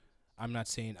smart. I'm not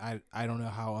saying I don't know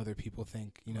how other people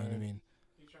think, you know what I mean?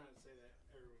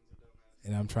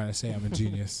 And I'm trying to say I'm a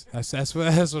genius. That's what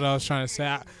I was trying to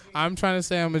say. I'm trying to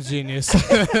say I'm a genius,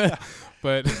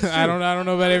 but I don't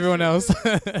know about everyone else.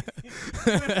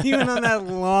 Even on that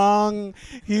long,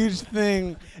 huge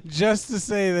thing, just to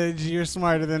say that you're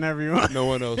smarter than everyone. no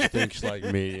one else thinks like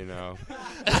me, you know.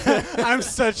 I'm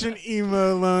such an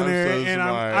emo loner, I'm so and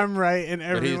smart. I'm right in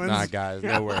But he's everyone's. not, guys.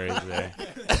 No worries there.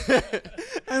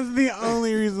 That's the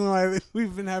only reason why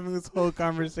we've been having this whole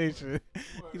conversation.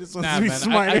 He just wants Nah, to be man,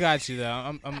 smarter. I got you though.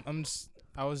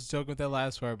 I was joking with that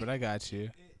last part, but I got you.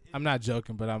 I'm not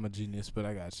joking, but I'm a genius, but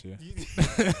I got you.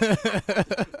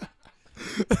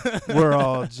 We're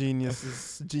all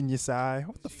geniuses. Genius-I.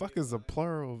 What the fuck is a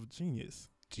plural of genius?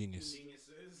 Genius.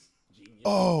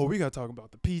 Oh, we gotta talk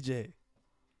about the PJ.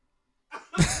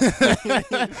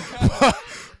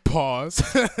 Pause.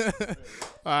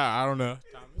 I don't know.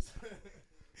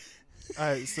 All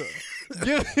right, so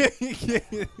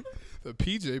The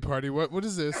PJ party. What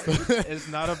is this? it's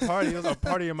not a party. It was a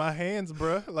party in my hands,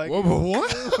 bruh. Like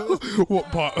What?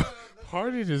 What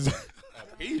party is?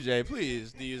 PJ,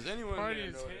 please. Does anyone Party know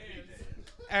is what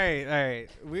All right.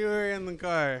 We were in the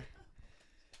car.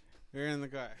 We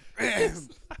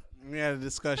had a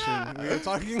discussion. We were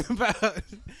talking about.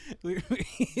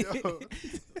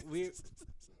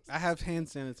 I have hand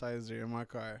sanitizer in my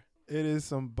car, it is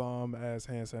some bomb ass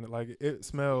hand sanitizer. Like it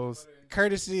smells.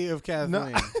 courtesy of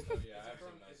Kathleen. No.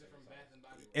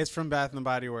 It's from Bath and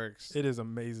Body Works. It is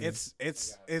amazing.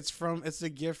 It's a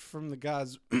gift from the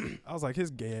gods. I was like, his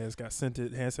gay ass got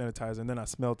scented hand sanitizer, and then I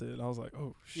smelt it, and I was like,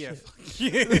 oh Yeah.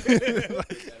 shit.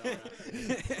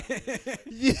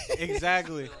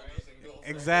 Exactly.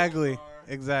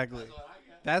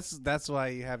 That's why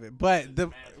you have it. But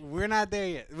we're not there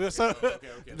yet. So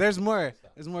there's more.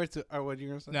 There's more to. Or what you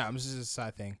gonna say? No, I'm just a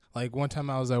side thing. Like one time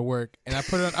I was at work and I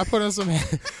put on some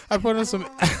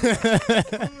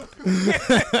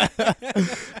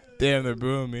Damn, they're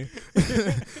booing me.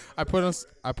 I put on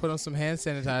some hand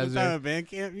What time sanitizer. of band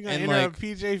camp? You gonna And, interrupt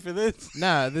PJ for this?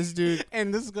 Nah, this dude.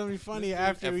 And this is gonna be funny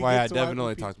after we FYI, get to Devin our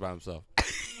only P- talks about himself.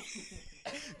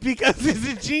 because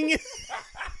he's a genius.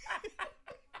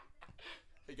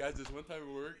 Hey guys, this one time at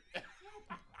work.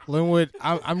 Linwood,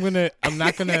 I'm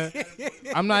not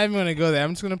even gonna go there.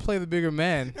 I'm just gonna play the bigger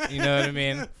man. You know what I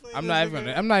mean? I'm not even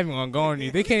gonna go on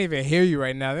you. They can't even hear you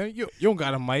right now. You don't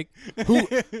got a mic.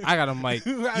 I got a mic.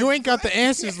 You ain't got the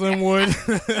answers, Linwood.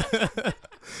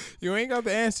 You ain't got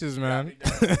the answers, man.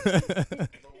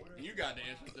 You got the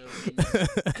answer.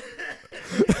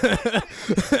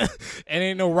 It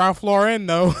ain't no Ralph Lauren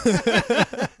though.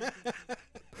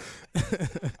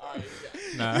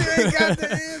 Nah. You ain't got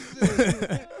the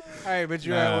answer. All right, but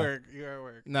you're Nah. at work. You're at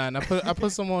work. Nah, and I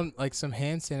put someone like some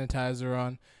hand sanitizer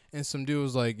on, and some dude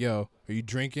was like, "Yo, are you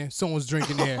drinking?" Someone's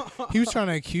drinking here. He was trying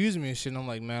to accuse me and shit. And I'm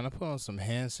like, man, I put on some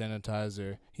hand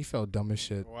sanitizer. He felt dumb as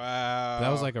shit. Wow. That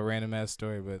was like a random ass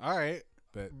story, but All right.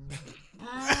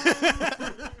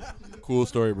 Cool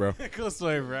story, bro. Cool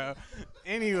story, bro.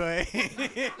 Anyway.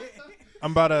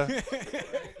 I'm about to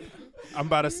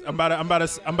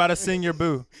sing your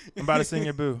boo. I'm about to sing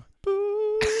your boo.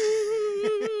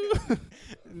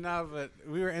 Nah, but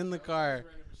we were in the car.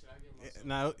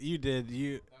 No, you did.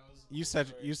 You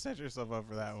set yourself up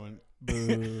for that one.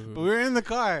 boo. But we were in the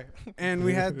car and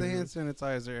we had the hand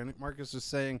sanitizer, and Marcus was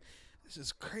saying, "This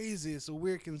is crazy. It's a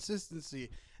weird consistency."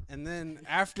 And then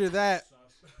after that,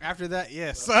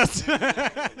 yes, sus.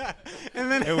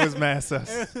 And then It was mad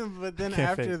sus. But then Can't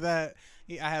after fake. that,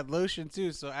 I had lotion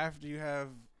too. So after you have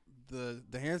the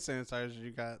hand sanitizer,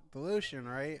 you got the lotion,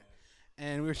 right?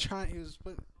 And we were trying. He was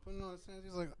putting on the sanitizer. He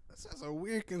was like, "This has a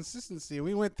weird consistency." And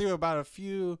we went through about a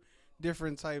few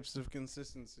different types of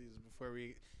consistencies before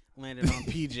we landed on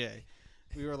PJ.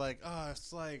 We were like, "Oh,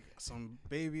 it's like some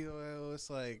baby oil. It's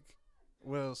like,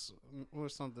 what else?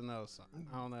 What's something else?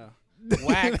 I don't know.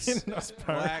 Wax, No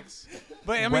sperm. wax."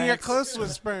 But I mean, you're Wax. close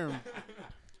with sperm,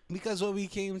 because what we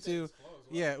came to,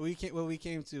 what we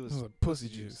came to It was was like pussy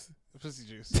juice. pussy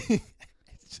juice.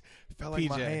 Felt like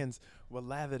my PJ. hands were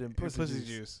lathered in pussy,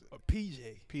 juice. A PJ.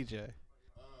 PJ.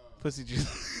 Pussy juice.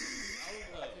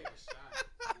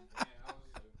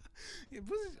 Yeah,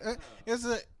 it's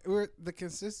the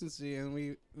consistency, and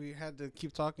we had to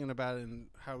keep talking about it and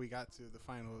how we got to the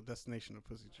final destination of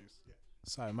pussy juice.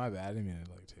 Sorry, my bad. I didn't mean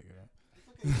to like take it out.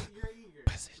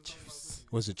 Pussy juice.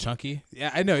 Was it chunky?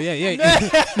 Yeah, I know.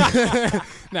 Yeah.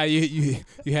 Nah, you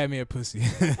had me a pussy.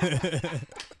 The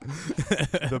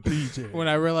PJ. When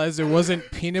I realized it wasn't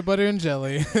peanut butter and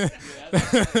jelly.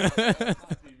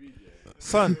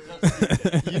 Son,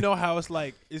 you know how it's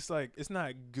not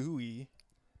gooey.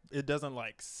 It doesn't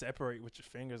like separate with your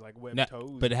fingers like webbed No,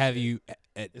 toes. but and have shit. you?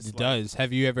 It's It like- does.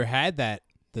 Have you ever had that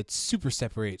super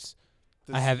separates?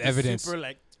 I have The evidence. Super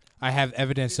like I have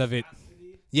evidence of it.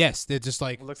 Yes, they're just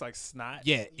like it looks like snot.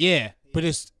 yeah, but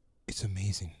it's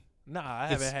amazing. Nah, I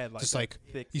It's haven't had like just that like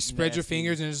thick, you spread your nasty-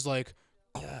 fingers and it's like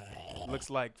looks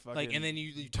like fucking like, and then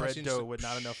you touch bread it. and it's dough like, with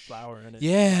not enough flour in it.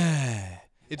 Yeah,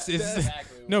 it's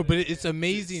no, but it's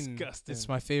amazing. Disgusting. It's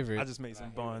my favorite. I just made some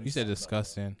buns. You said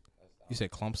disgusting. You said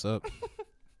clumps up.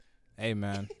 Hey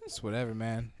man, it's whatever,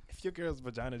 man. if your girl's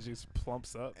vagina juice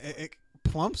plumps up, It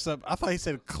plumps up. I thought he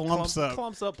said clumps up.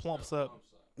 Plumps up.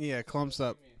 Yeah, clumps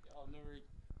up.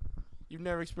 You've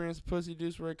never experienced pussy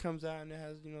juice where it comes out and it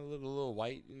has, a little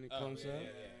white and it comes out?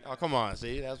 Oh, come on.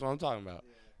 See, that's what I'm talking about.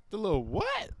 The little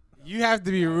what? You have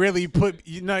to be really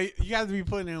you have to be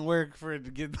putting in work for it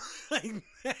to get like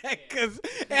that, because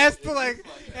it has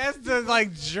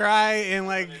to dry and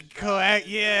like coact.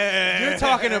 Yeah, You're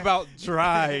talking about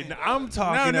dry. I'm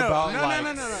talking about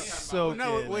no. so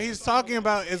No, what he's talking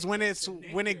about is when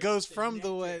it goes from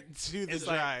the wet to the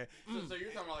dry. So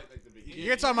you're talking about like the beginning?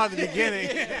 You're talking about the beginning.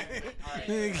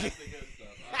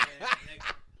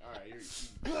 All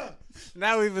right.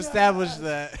 Now we've established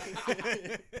that.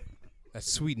 That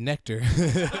sweet nectar.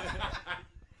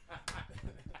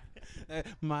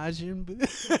 Majin Buu.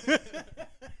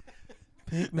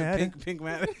 Pink matter. Pink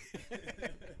matter.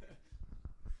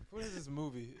 What is this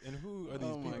movie? And who are these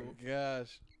Oh my people?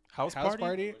 gosh. House House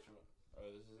Party? Party?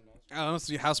 I don't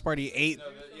see House Party 8.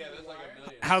 Yeah, there's like a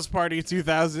million. House Party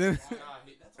 2000.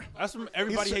 That's from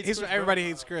Everybody Hates He's Chris, from bro. Everybody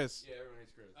Hates Chris. Yeah, everyone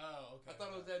hates Chris. Oh, okay. I thought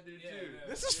it was that dude too.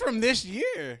 This is from this year.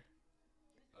 Oh,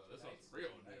 this one's real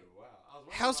new. Wow. I was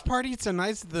wondering House Party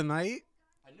Tonight's the Night.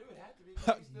 I knew it had to be.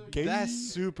 But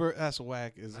he's still Gay. That's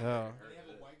whack as hell.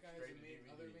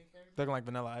 Looking like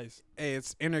Vanilla Ice. Hey,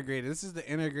 it's integrated. This is the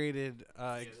integrated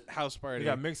House Party. You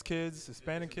got mixed kids,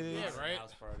 Hispanic kids, right.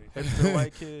 House Party. hipster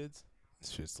white kids,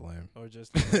 This shit's lame. or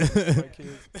just white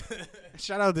kids.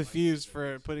 Shout out to Fuse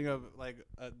for putting up like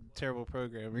a terrible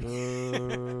programming.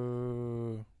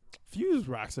 Boo. Fuse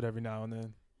rocks it every now and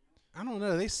then. I don't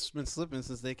know. They've been slipping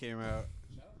since they came out.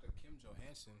 Shout out to Kim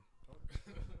Johansson.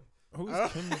 Who's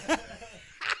Kim?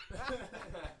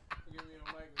 Give me a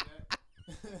mic with that.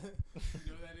 You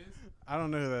know what that is? I don't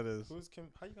know who that is. Who's Kim?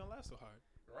 How you gonna laugh so hard?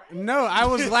 No, I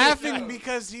was laughing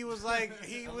because he was like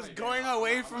he was going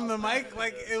away from the mic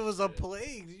like it was a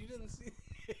plague. You didn't see.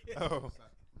 Oh,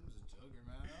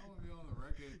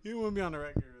 You wouldn't be on the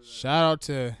record. Shout out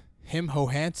to Him Ho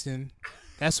Hansen.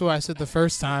 That's what I said the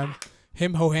first time.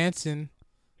 Him Ho Hansen.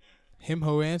 Him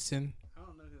Ho Hansen. I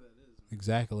don't know who that is.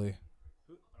 Exactly.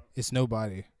 It's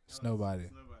nobody. It's nobody.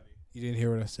 You didn't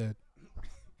hear what I said.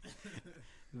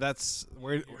 That's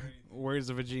words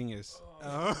of a genius.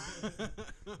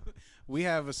 We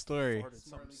have a story.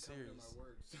 something serious.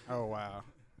 Oh wow.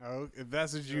 Oh, if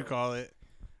that's what you call it.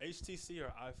 HTC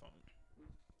or iPhone?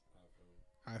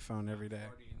 iPhone every day.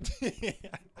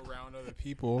 Around other I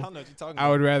people. don't know what you're talking I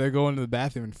about. would rather go into the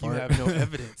bathroom and You fart. have no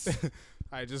evidence.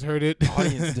 I just heard it.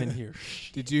 Audience didn't hear.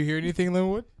 Did you hear anything,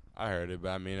 Linwood? I heard it, but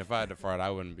I mean, if I had to fart,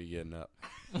 I wouldn't be getting up.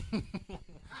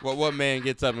 What man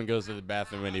gets up and goes to the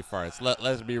bathroom when he farts?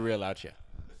 Let's be real out here.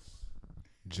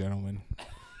 Gentlemen.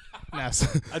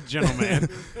 A gentleman.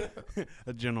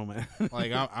 A gentleman.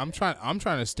 Like I'm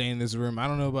trying to stay in this room. I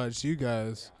don't know about you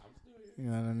guys. You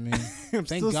know what I mean? I'm Thank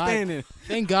still God. standing.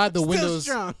 Thank God the Still windows.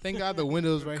 strong. Thank God the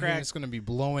windows right here. Crack. It's gonna be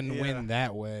blowing Yeah. wind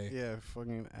that way. Yeah,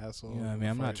 fucking asshole. You know what I mean?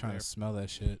 I'm not Fart trying there. to smell that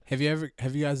shit. Have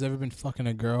you guys ever been fucking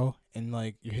a girl and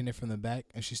like you're hitting it from the back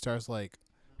and she starts like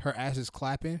her ass is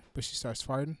clapping but she starts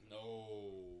farting? No.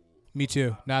 Me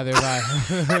too. Neither have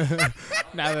I.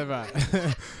 Neither have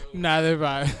I. Neither have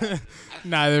I.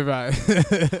 Neither have I.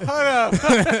 Hold up.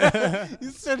 You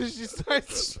said that she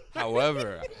starts.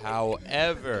 However,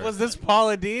 Was this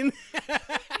Paula Dean?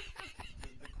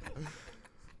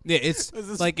 Yeah, it's Was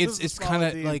this- like this it's is kind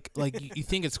of Paula Deen. like you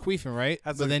think it's queefing, right?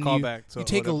 That's but a then callback to you an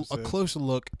take old a episode. closer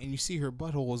look and you see her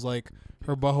butthole was like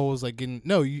getting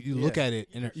no. You look Yeah. at it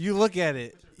and You look at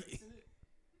it.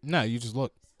 no, you just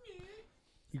look.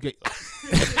 You get.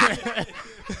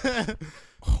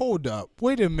 Hold up!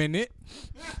 Wait a minute.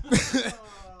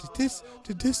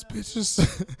 Did this bitch just?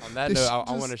 On that This note, shit I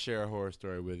just- want to share a horror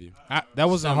story with you. That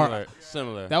wasn't hard.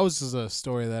 Similar. That was just a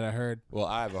story that I heard. Well,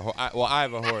 I have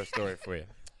a horror story for you.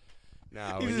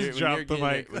 Now, He when just you're, dropped the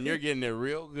mic. when you're getting it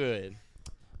real good,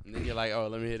 and then you're like, "Oh,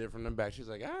 let me hit it from the back." She's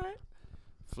like, "All right."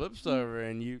 Flips over,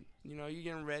 and you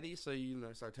getting ready, so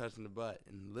start touching the butt,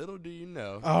 and little do you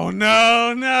know, Oh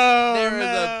no, no. there is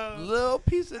no. a little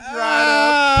piece of dried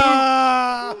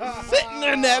up poop Ah. sitting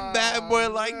in that bad boy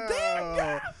like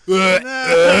that.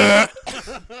 No.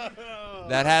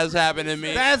 That has happened to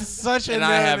me, That's such a and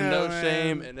I have no man.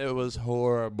 shame, and it was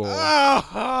horrible.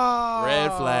 Oh. Red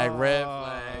flag, red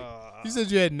flag. You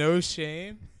said you had no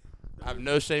shame. I have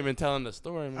no shame in telling the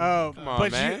story, man. Oh, Come on,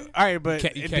 but man. you all right? But You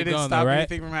it kept didn't going stop though, right?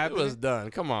 anything from It happening. was done.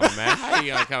 Come on, man. How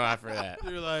you gonna come after that?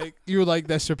 You were like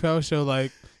that Chappelle show,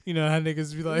 like you know how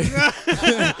niggas be like,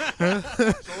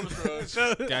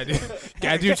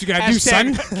 gotta do what you gotta do,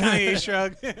 son. Kanye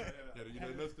shrug.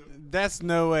 That's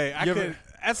no way. I You could. ever-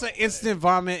 That's an instant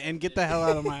vomit and get the hell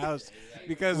out of my house.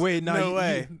 Because Wait, no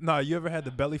way. You ever had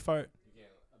the belly fart?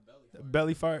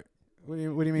 Belly fart? What do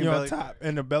you mean? You're belly? on top,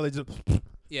 and the belly just.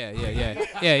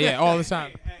 Yeah, all the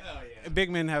time. Big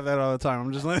men have that all the time.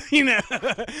 I'm just letting you know. All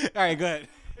right, go ahead.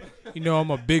 You know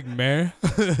I'm a big man.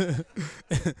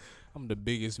 I'm the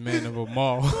biggest man of them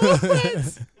all.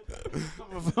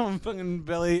 I'm a fucking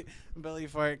belly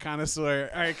fart connoisseur.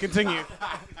 All right, continue.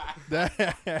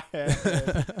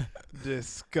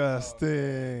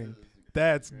 Disgusting.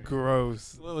 That's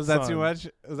gross. What, was that Son, too much?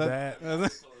 Was that?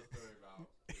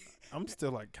 I'm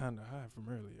still like kind of high from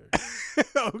earlier.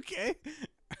 Okay.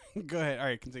 Go ahead. All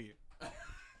right, continue.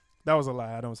 That was a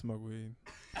lie. I don't smoke weed.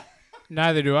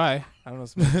 Neither do I. I don't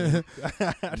smoke weed.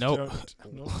 I Nope.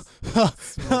 don't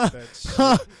smoke that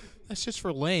shit. That's just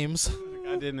for lames.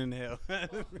 I didn't inhale.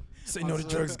 Say no to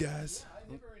drugs, guys.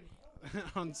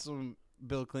 On some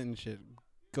Bill Clinton shit.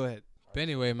 Go ahead. But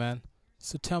anyway, man.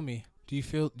 So tell me, do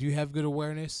you have good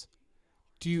awareness?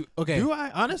 Okay. Do I?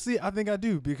 Honestly, I think I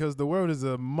do because the world is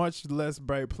a much less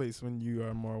bright place when you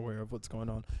are more aware of what's going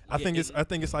on. I think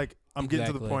it's like I'm getting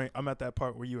to the Exactly. point. I'm at that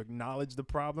part where you acknowledge the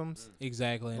problems.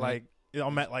 Exactly. and Like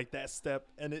I'm at like that step,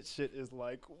 and it shit is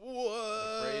like The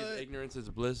what? phrase "ignorance is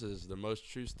bliss" is the most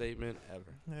true statement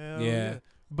ever. Hell Yeah.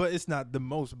 But it's not the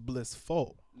most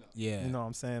blissful. yeah. You know what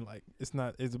I'm saying? Like it's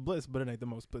a bliss, but it ain't the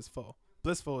most blissful.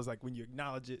 Blissful is like when you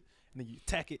acknowledge it and then you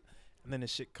attack it, and then the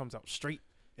shit comes out straight,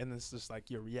 and then it's just like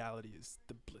your reality is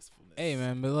the blissfulness. Hey,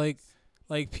 man, but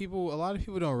like people, a lot of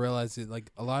people don't realize it. Like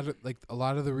a lot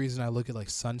of the reason I look at like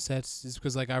sunsets is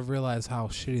because like I've realized how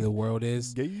shitty the world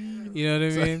is. Gay. You know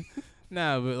what I mean?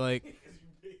 Nah, but like,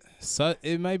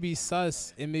 it might be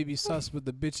sus. It may be sus, but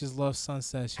the bitches love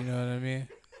sunsets. You know what I mean?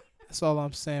 That's all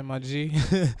I'm saying, my G.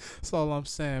 That's all I'm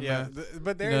saying, Yeah, man.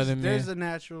 but You know what I there's mean? a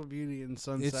natural beauty in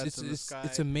sunsets in the sky.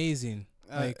 It's amazing.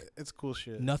 Like it's cool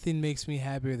shit. nothing makes me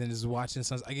happier than just watching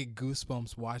suns. I get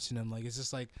goosebumps watching them. Like it's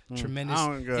just like tremendous. I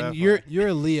don't go that And far. you're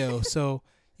a Leo, so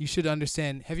you should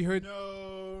understand. Have you heard?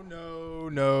 No.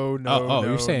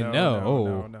 you're saying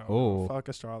no. No. Oh. Fuck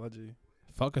astrology.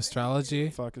 Fuck astrology.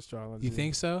 Fuck astrology. You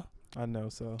think so? I know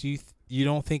so. Do you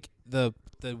don't think the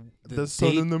sun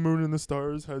date- and the moon and the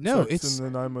stars had No, sex, it's-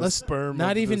 and then I'm a let's sperm.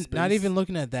 not of the even not space. even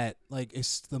looking at that. Like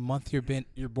it's the month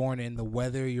you're born in, the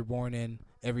weather you're born in,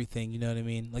 everything. You know what I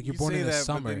mean? Like you're You born say in the that, But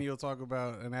summer. then you'll talk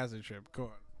about an acid trip. Go on.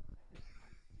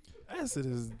 Acid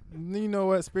is, you know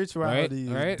what? Spirituality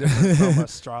Right? is different from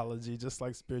astrology, just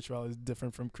like spirituality is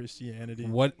different from Christianity.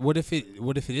 What if it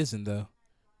isn't though?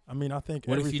 I mean, I think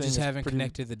What if you everything just is haven't pretty-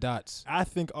 connected the dots? I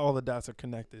think all the dots are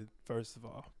connected, first of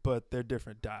all, but they're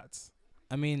different dots.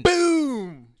 I mean,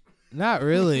 Boom! not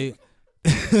really.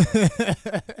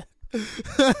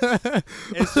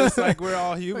 It's just like we're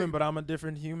all human, but I'm a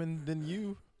different human than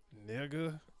you,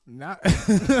 nigga. Not.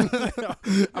 I'm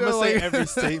gonna say every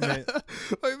statement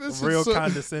like this real is so,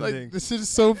 condescending. Like, this is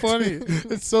so funny.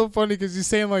 It's so funny because you're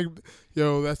saying like,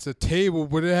 "Yo, that's a table,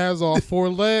 but it has all four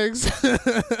legs."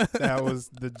 That was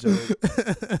the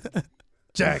joke,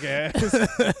 jackass.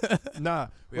 Nah,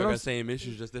 We what all I'm got the same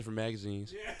issues, just different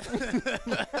magazines.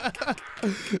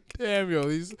 Damn,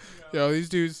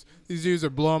 these dudes are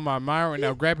blowing my mind right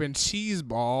now, grabbing cheese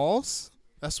balls.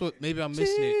 That's what. Maybe I'm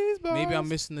missing it. Maybe I'm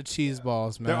missing the cheese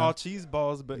balls, man. They're all cheese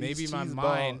balls, but Maybe each my cheese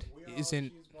mind ball,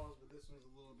 isn't.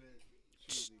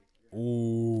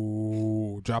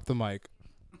 Ooh, drop the mic.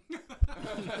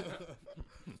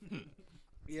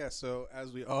 Yeah. So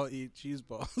as we all eat cheese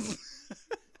balls.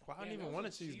 Well, I don't even want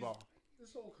a cheese ball.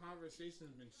 This whole conversation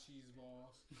has been cheese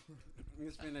balls.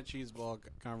 It's been a cheese ball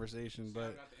conversation,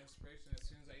 but got the inspiration as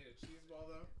soon as I ate a cheese ball,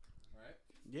 though. Right?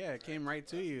 yeah, it came right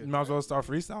to You you. might as well start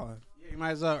freestyling. Yeah, you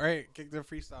might as well. All right, kick the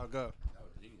freestyle. Go.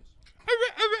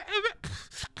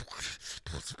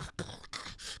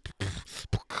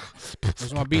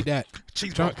 Where's my beat at?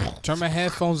 Turn my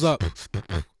headphones up.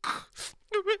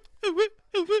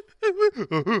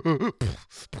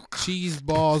 Cheese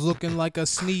balls looking like a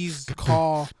sneeze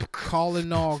call.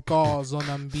 Calling all gauze on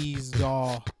them bees,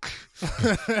 doll.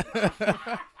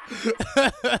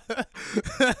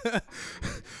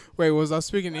 Wait, was I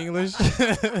speaking English?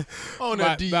 On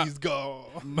My- a D's go.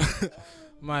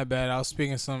 My bad. I was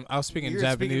speaking You're Japanese.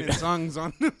 speaking in songs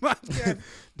on the podcast.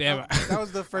 Damn it. That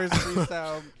was the first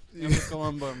freestyle in the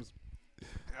Columbums.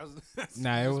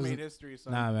 Nah, it Just wasn't- made history.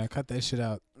 Son. Nah, man, cut that shit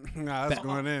out. Nah, that's That-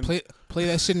 going in. Play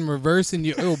that shit in reverse and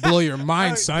it'll blow your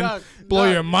mind, son. Doug, Blow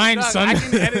Doug, your mind, Doug, son. I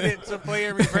can edit it to play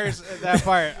in reverse at that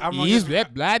part. I'm gonna Yes, get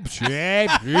that blood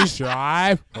shape,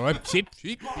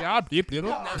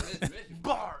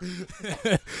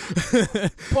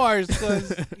 bars,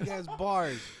 cause he has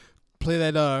bars. Play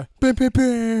that Yo,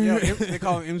 they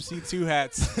call them MC2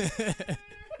 hats.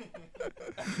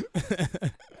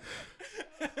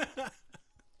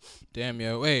 Damn,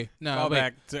 yo, wait, no, Call wait.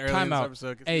 back to earlier Time in this out.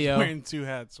 episode. 'Cause Hey, he's yo. wearing two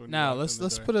hats. When Now he walked in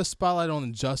let's the put door. a spotlight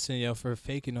on Justin, yo, for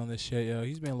faking on this shit, yo.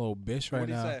 He's been a little bitch right What'd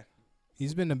he now. say?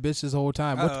 He's been a bitch this whole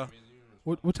time. Uh-oh.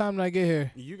 What time did I get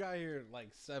here? You got here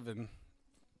like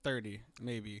 7:30,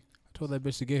 maybe. I told that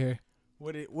bitch to get here.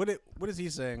 What is he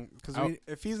saying? Because Oh.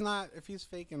 if he's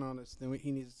faking on us, then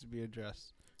he needs to be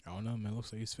addressed. I don't know, man.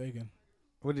 Looks like he's faking.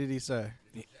 What did he say?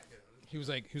 He was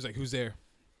like, who's there?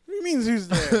 What do you mean who's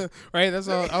there? Right? That's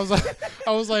all. I was like,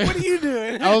 What are you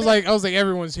doing? I was like,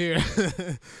 everyone's here.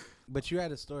 But you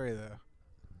had a story though.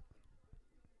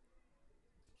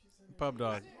 Pub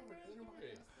dog.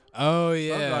 Oh Pub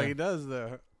yeah. dog, he does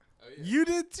though. You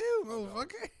did too,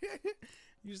 motherfucker.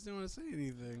 You just didn't want to say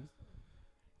anything.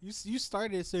 You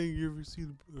started saying you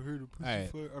ever heard a pussy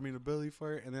Alright. fart? I mean a belly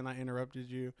fart, and then I interrupted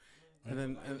you, and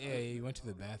then Yeah, you went to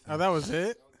the bathroom. oh, that was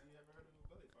it.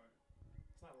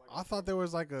 I thought there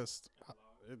was like a.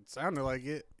 It sounded like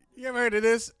it. You ever heard of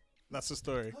this? That's the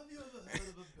story.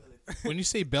 When you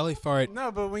say belly fart,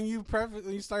 No, but when you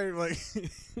started like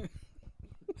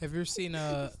have you ever seen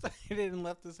started and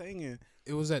left us hanging.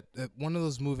 it was at one of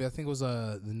those movies. I think it was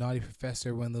The Naughty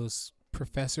Professor, when those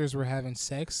professors were having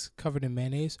sex covered in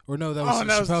mayonnaise. Or no, that was Oh,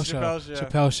 that was Chappelle the Show.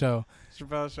 Chappelle Show. Chappelle Show.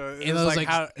 Chappelle Show. It And was it was like like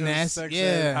how it was nasty- sex yeah,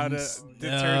 ed, how to and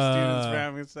deter students from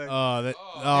having sex. Oh, that.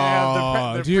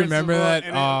 Yeah, the do you remember principal that?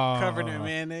 and it covered in Oh,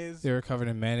 mayonnaise. they were covered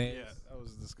in mayonnaise. Yeah, that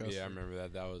was disgusting. Yeah, I remember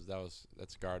that.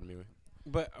 That scarred me.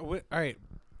 But all right,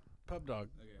 pub dog.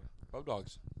 Pub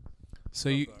dogs. So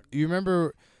you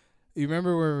remember when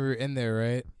we were in there,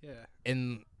 right? Yeah.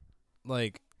 And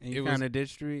like And it you was- kind of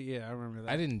ditched me. Yeah, I remember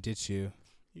that. I didn't ditch you.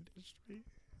 You ditched me.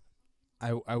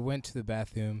 I went to the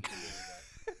bathroom.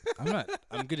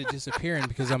 I'm good at disappearing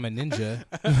because I'm a ninja.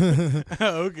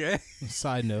 Okay.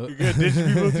 Side note. You good? Did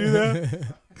people do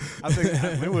that? I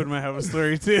think Linwood might have a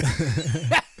story too.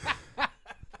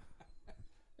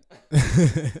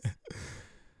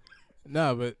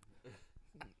 No, but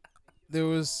there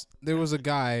was a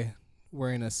guy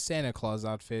wearing a Santa Claus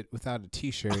outfit without a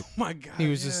T-shirt. Oh my God. He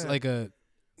was just like a,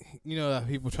 you know, how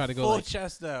people try to go full like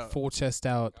chest out. full chest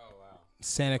out Oh wow.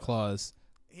 Santa Claus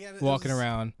He had, walking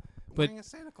around. but- wearing a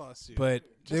Santa Claus suit. But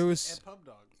Just there was, at Pub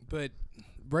Dog. but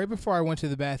right before I went to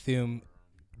the bathroom,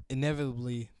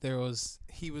 inevitably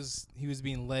he was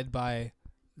being led by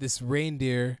this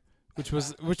reindeer, which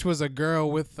was a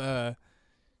girl with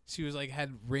she was like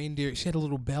had reindeer. She had a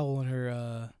little bell on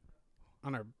her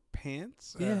On her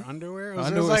pants? Yeah. Or underwear?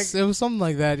 underwear. It was something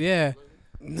like that. Yeah.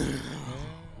 No.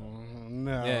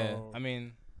 No. Yeah. I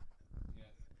mean,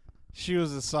 She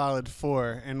was a solid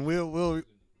 4, and we'll.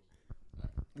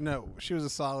 No, she was a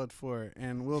solid 4,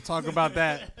 and we'll talk about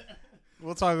that.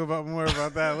 We'll talk about more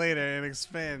about that later and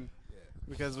expand,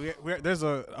 because there's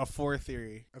a 4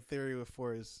 theory. A theory with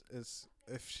 4 is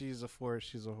if she's a 4,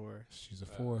 she's a whore. she's a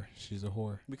 4. She's a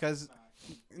whore. Because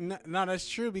no, that's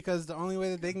true. Because the only way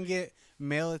that they can get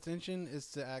male attention is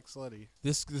to act slutty.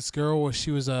 This girl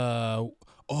was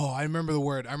I remember the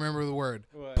word.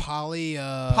 What? Poly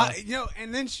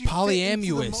and then she fit into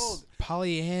the polyamorous. mold.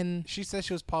 Polyan She said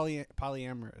she was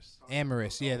polyamorous.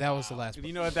 amorous. Yeah, that was the last Do one.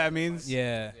 you know what that means?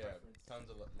 Yeah. Tons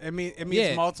of. It means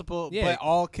Yeah. multiple, Yeah. but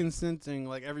all consenting.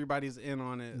 Like everybody's in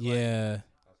on it. Like, Yeah.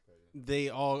 they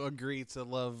all agree to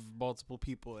love multiple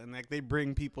people, and like they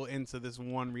bring people into this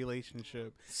one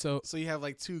relationship. So So you have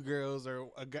like 2 girls or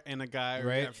and a guy, or, you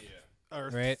Right. have, or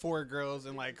Right. 4 girls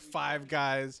and like 5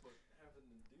 guys.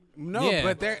 No,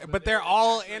 Yeah. but they're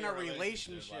all in a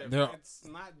relationship. They're- It's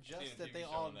not just that they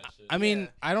all. I mean, Yeah.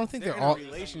 I don't think They're they're in a all.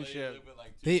 relationship.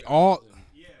 They all.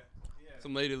 Yeah.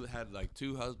 Some lady had like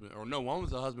 2 husbands, or no, one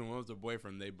was a husband, one was a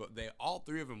boyfriend. They all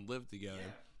 3 of them lived together.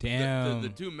 Damn. The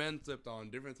 2 men slept on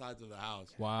different sides of the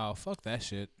house, Wow. Fuck that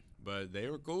shit. but they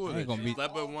were cool with I ain't it. gonna She be-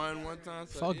 slept with one time.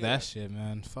 So Fuck yeah. that shit,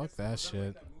 man. Fuck that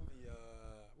shit. That movie,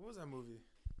 what was that movie?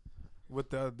 With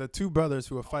the 2 brothers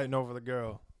who were fighting over the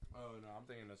girl. Oh no, I'm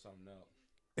thinking of something else.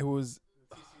 It was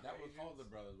That was called The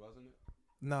Brothers, wasn't it?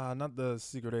 nah, not the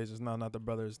Secret Agents. No, not the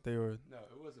brothers. They were No,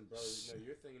 it wasn't Brothers. No,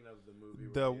 you're thinking of the movie.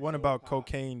 where the they one sold about pot.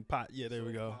 cocaine pot. Yeah, there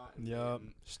we Sold go. pot and Yup.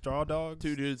 then Straw Dogs.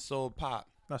 2 dudes sold pot,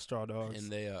 Not Straw Dogs.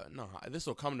 and they this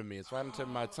will come to me. It's right on the tip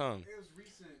of my tongue.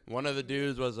 One of the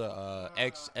dudes was a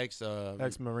ex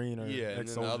Ex-Marine or yeah, and then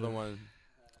ex-soldier. the other one.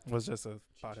 was just a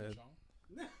pothead.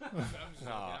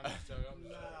 Nah.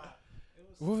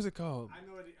 What was it called? I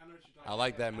know what you're talking I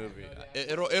like that movie.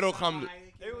 It'll come.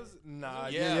 It was nah.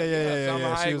 Yeah, Yeah.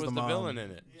 Salma She Hayek was was the the mom. villain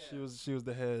in it. She was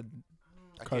the head.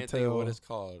 I can't think of what Cartel. it's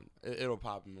called. It'll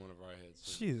pop in one of our heads.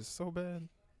 soon. She is so bad.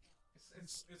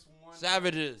 It's one.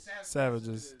 Savages.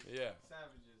 Savages. Yeah.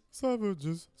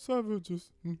 Savages.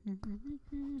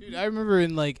 Dude, I remember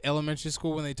in like elementary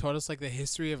school when they taught us like the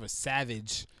history of a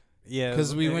savage. Yeah,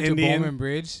 Because we went Indian. to Bowman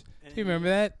Bridge. Do you remember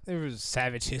that? There was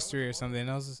savage history or something.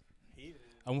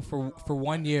 I went for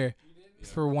 1 year.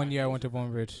 For 1 year, I went to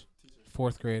Bowman Bridge.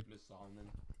 4th grade. Miss Solomon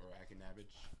or Akinavage.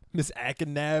 Miss But she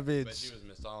Akinavage. was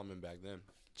Miss Solomon back then.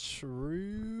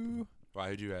 True. Why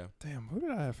did you have? Damn, who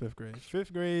did I have 5th grade?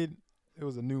 5th grade, it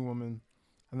was a new woman.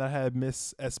 And I had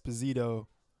Miss Esposito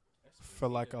for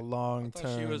like a long I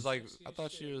term.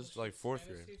 thought she was like 4th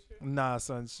grade. Nah,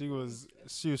 son, she was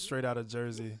straight out of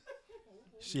Jersey.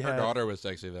 She Her had daughter was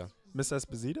sexy though. Miss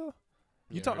Esposito?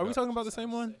 Yeah, Are her we da- talking about the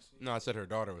same one? No, I said her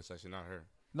daughter was sexy, not her.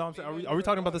 No, I'm saying, are we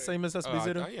talking about the same Miss Oh,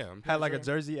 Esposito? yeah, I'm Had like pretty a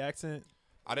sure. Jersey accent.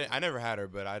 I never had her,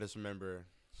 but I just remember.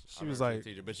 She was like,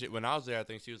 teacher. But when I was there, I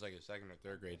think she was like a 2nd or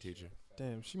 3rd grade teacher.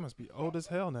 damn, she must be old as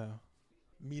hell now.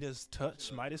 Midas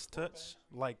touch,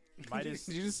 like Midas.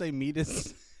 Did you just say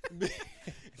Midas?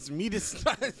 It's Midas.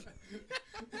 What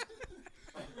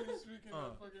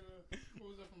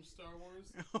was that from Star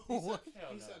What?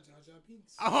 He said Jar Jar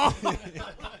Binks. Oh.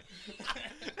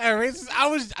 Hey, racist,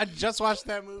 I just watched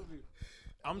that movie.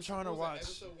 I'm trying to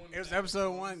watch. It was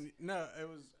episode 1. No,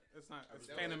 it's not. It's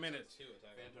Phantom Menace.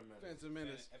 Phantom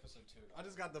Menace. Episode 2. I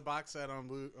just got the box set on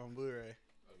Blu-ray. Oh,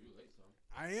 you late, son.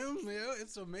 I am, yo.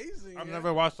 It's amazing. I've yeah.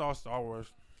 never watched all Star Wars.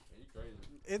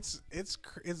 It's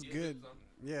good.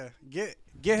 Yeah. Get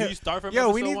Do him. you start from Yo,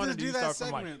 episode we need 1 to or do do you that start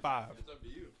from like segment. 5? It's up to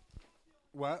you.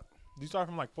 What? Do you start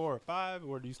from like 4 or 5,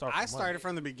 or do you start from I started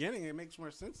from the beginning. It makes more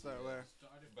sense that way.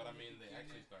 But I mean, they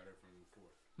actually started from 4.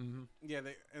 1? Mm-hmm. Yeah,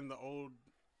 they in the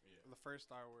first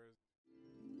Star Wars.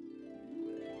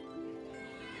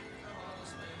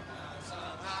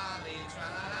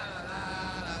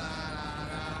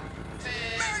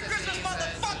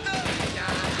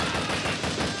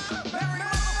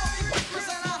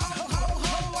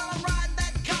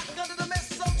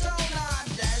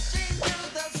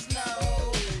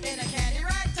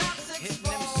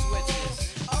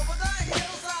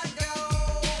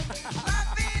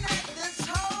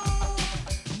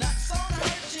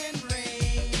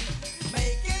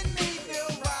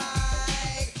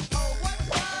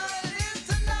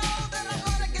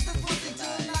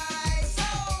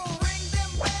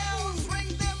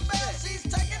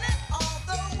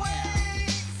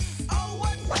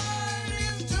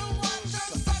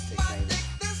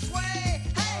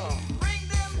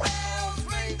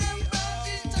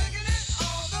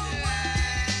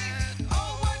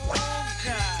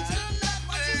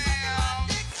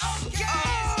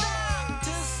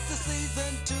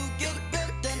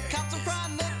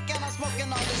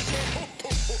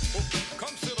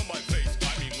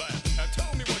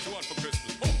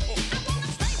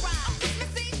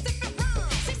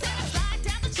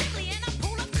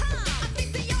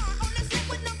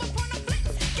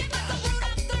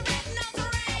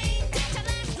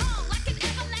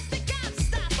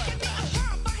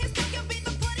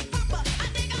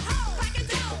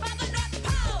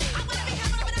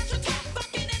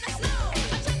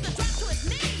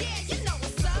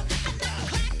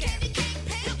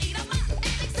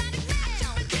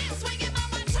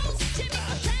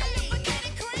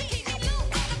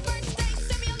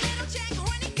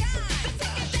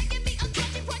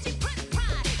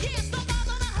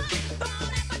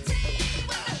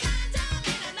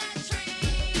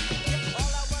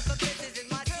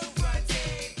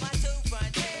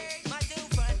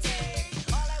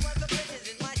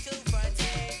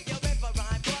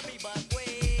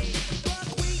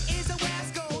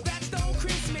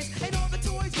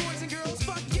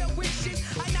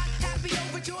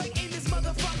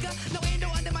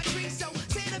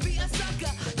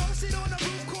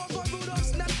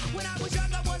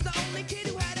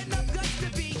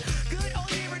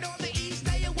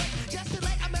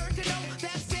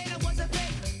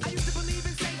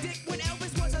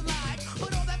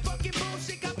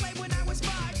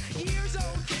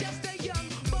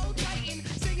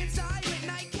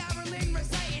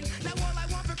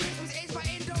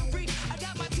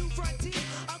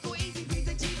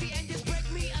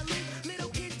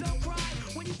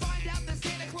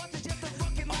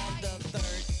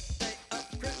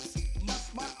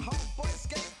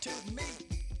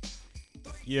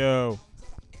 Yo,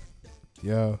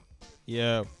 Yo,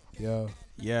 yo, yo,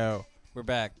 yo. We're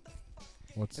back.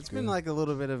 what's It's good? been like a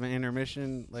little bit of an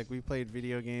intermission. Like we played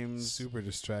video games. super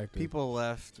distracted. People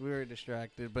left. We were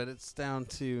distracted, but it's down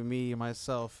to me,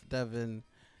 myself, Devin,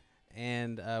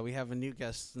 and we have a new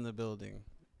guest in the building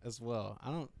as well.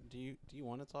 I don't. Do you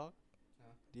want to talk?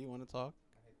 Do you want to talk?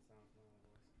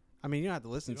 I mean, you don't have to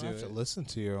listen you don't to have it. to listen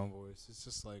to your own voice. It's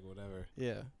just like whatever.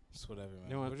 Yeah. Just whatever, man.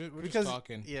 You know what? We're Because- just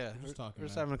talking. Yeah. We're just talking, We're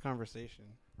just man. having a conversation.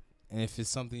 And if it's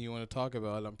something you want to talk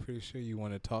about, I'm pretty sure you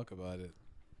want to talk about it.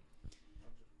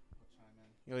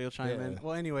 You'll chime in. Yeah.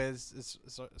 Well, anyways,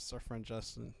 it's our friend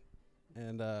Justin,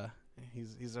 and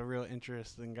he's a real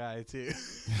interesting guy too.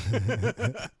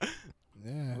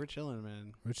 Yeah, We're chilling,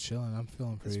 man. we're chilling. I'm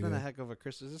feeling It's pretty been good. a heck of a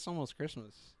Christmas. It's almost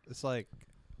Christmas. It's like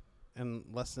in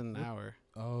less than an hour.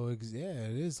 Yeah,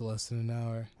 it is less than an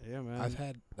hour. Yeah, man.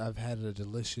 I've had a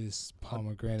delicious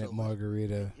pomegranate deli-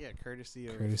 margarita, Yeah, courtesy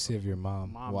courtesy of your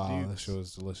mom. Mom Wow, that Dukes. shit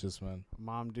was delicious, man.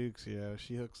 Mom Dukes. Yo,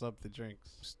 she hooks up the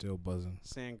drinks. Still buzzing.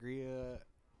 Sangria,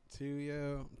 too.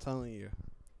 Yo, I'm telling you,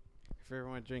 if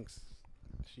everyone drinks,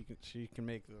 she can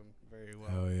make them very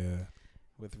well. Oh yeah.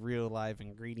 With real live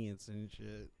ingredients and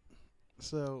shit.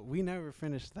 So we never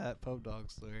finished that pub dog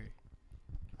story.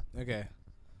 Okay.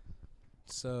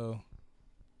 So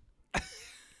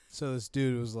this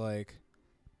dude was like,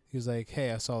 he was like, hey,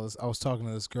 I was talking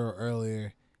to this girl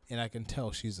earlier, and I can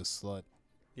tell she's a slut.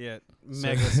 Yeah, So-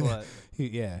 mega slut.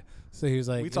 Yeah. So he was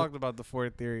like, We talked about the four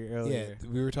theory earlier. Yeah,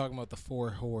 we were talking about the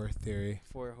 4 whore theory.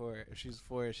 Four whore. If she's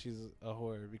four, she's a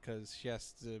whore because she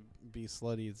has to be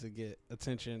slutty to get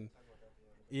attention.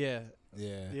 Yeah,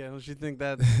 Yeah. yeah. Don't you think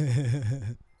that?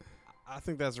 I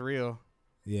think that's real.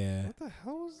 Yeah. What the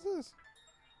hell was this,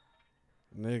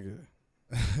 nigga?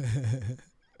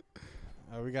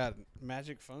 We got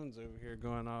magic phones over here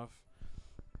going off.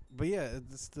 But yeah,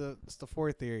 it's the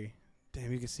four theory.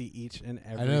 Damn, you can see each and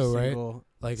every know, right? single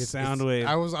Like it's sound wave.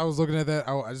 I was looking at that.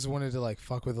 I just wanted to like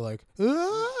fuck with it, like. You're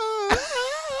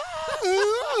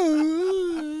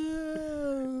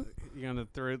gonna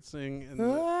throat sing. And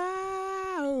all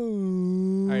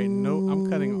right, no, I'm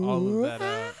cutting all of that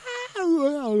out.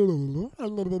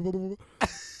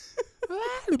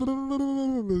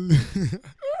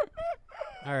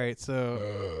 All right,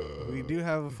 so we do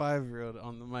have a 5-year-old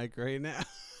on the mic right now.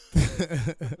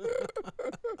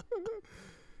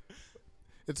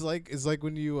 It's like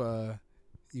when you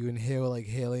inhale like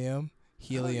helium,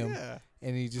 Oh, yeah.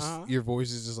 and you just your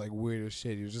voice is just like weird as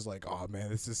shit. You're just like, oh man,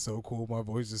 this is so cool. My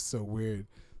voice is so weird.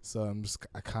 So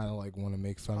I kind of like want to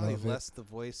make fun Probably of less the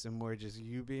voice and more just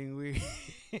you being weird.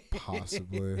 it.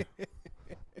 Possibly,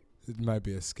 it might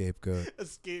be a scapegoat. A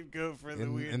scapegoat for the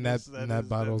And weirdness. that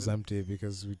bottle's empty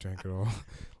because we drank it all.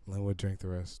 Linwood drank the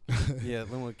rest. Yeah,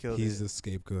 Linwood killed He's it. the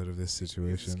scapegoat of this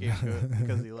situation. He's the scapegoat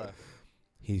because he left.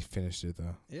 He finished it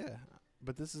though. Yeah,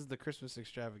 but this is the Christmas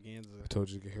extravaganza. I told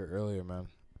you to get here earlier, man.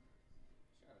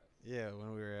 Yeah,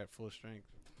 when we were at full strength.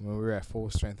 When we were at full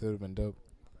strength, it would have been dope.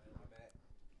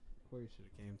 Corey should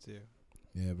have came too.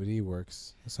 Yeah, but he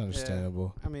works. It's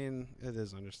understandable. I mean, it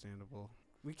is understandable.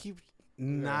 We keep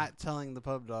not telling the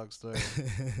pub dog story.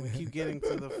 We keep getting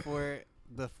to the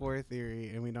four theory,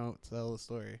 and we don't tell the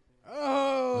story.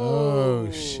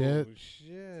 Oh, shit.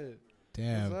 Shit!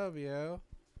 Damn. What's up, yo?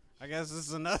 I guess this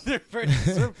is another first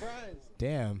surprise.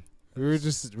 Damn. We were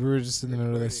just in the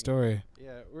middle of that story.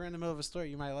 Yeah, we're in the middle of a story.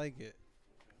 You might like it.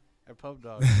 At Pub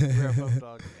Dog. We're at Pub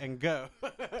Dog. And go. All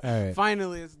right.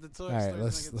 Finally, it's the toy All right, story.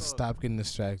 let's stop getting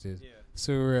distracted. Yeah.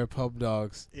 So we were at Pub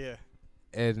Dogs, Yeah.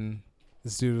 and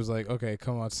this dude was like, "Okay,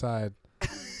 come outside."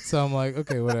 So I'm like,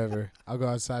 "Okay, whatever. I'll go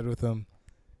outside with him."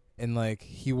 And like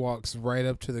he walks right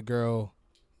up to the girl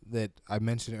that I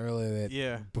mentioned earlier that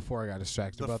Yeah. before I got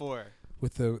distracted The about four.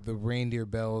 with the reindeer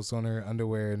bells on her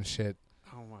underwear and shit.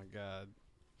 Oh my God.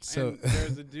 So And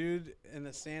there's a dude in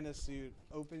a Santa suit,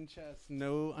 open chest,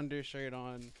 no undershirt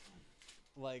on,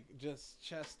 like just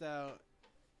chest out,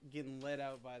 getting let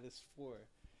out by this four.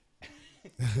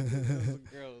 It was a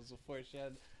girl. It was a four. She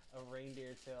had a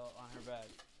reindeer tail on her back.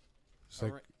 it's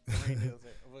like, A reindeer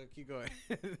tail. Well, keep going.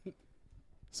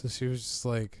 so she was just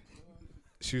like,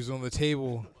 she was on the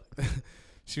table.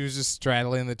 She was just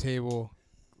straddling the table,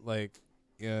 like,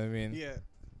 you know what I mean? Yeah.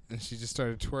 And she just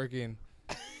started twerking,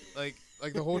 like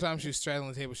the whole time she was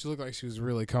straddling the table. She looked like she was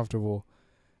really comfortable.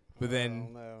 But then,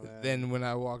 Oh, no, man. then when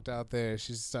I walked out there,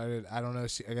 she started. I don't know.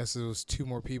 I guess it was 2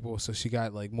 more people, so she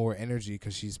got like more energy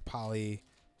because she's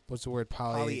What's the word?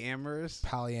 Polyamorous.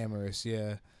 Polyamorous.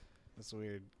 Yeah. That's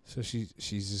weird. So she's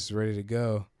just ready to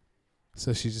go.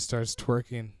 So she just starts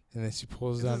twerking, And then she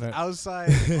pulls This down is her. outside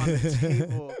on the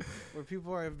table where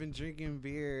people have been drinking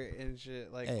beer and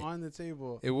shit, like Hey. on the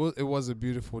table. It was a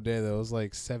beautiful day though. It was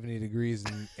like 70 degrees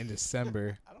in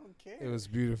December. I don't care. It was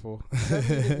beautiful.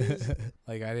 70 degrees.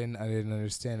 Like I didn't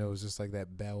understand. It was just like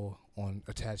that bell on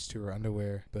attached to her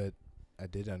underwear, but I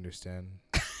did understand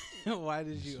Why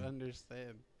did you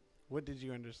understand? What did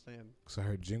you understand? because I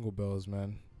heard jingle bells,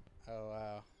 man. Oh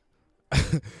wow.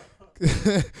 We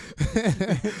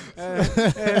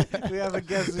We have a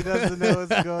guest who doesn't know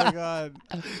what's going on.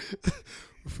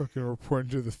 fucking reporting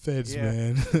to the feds, Yeah,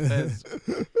 man. Feds.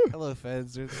 Hello,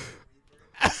 Feds.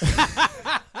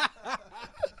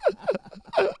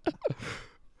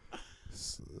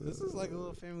 This is like a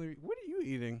little family. What are you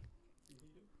eating?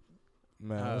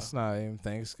 Man, it's not even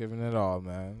Thanksgiving at all,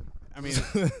 man. I mean,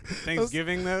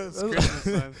 Thanksgiving though. It's Christmas,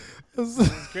 son.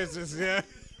 It's Christmas, yeah.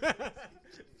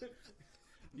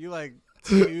 You like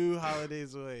 2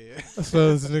 holidays away. Yeah? That's why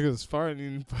this nigga's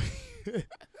farting.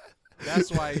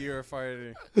 That's why you're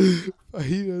farting.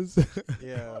 Fajitas.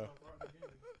 Yeah.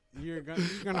 You're gonna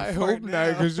I fart hope not,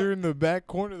 now. because you're in the back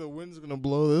corner. The wind's gonna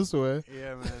blow this way.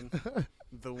 Yeah, man.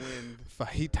 The wind.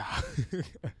 Fajita.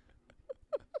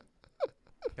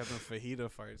 Got them fajita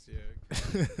farts,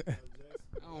 yeah.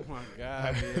 Oh my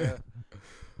god, yeah.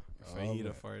 Oh, Fajita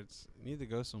man. farts. You need to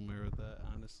go somewhere with that,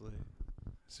 honestly.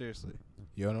 Seriously.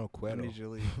 Yo no I cuero. need you to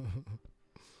leave.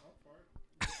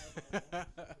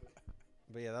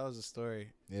 But yeah, that was a story.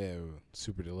 Yeah,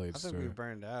 super delayed I think story. we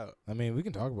burned out. I mean, we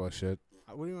can talk about shit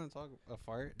What do you want to talk about? A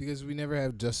fart? because we never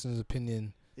have Justin's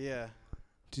opinion. Yeah.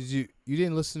 Did you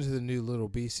didn't listen to the new Little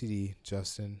B CD,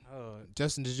 Justin? Oh,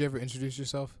 Justin, did you ever introduce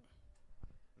yourself?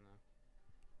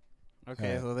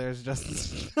 okay. Well, there's Justin.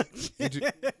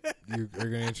 You're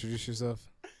gonna introduce yourself?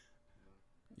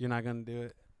 You're not gonna do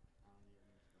it.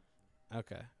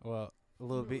 Okay. Well,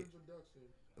 Lil B.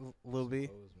 Lil B.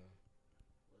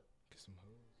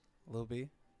 Lil B.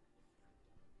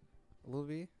 Lil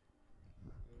B.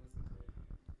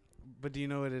 But do you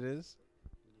know what it is?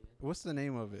 What's the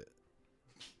name of it?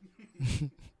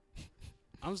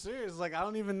 I'm serious. Like, I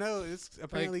don't even know. It's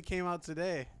apparently came out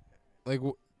today.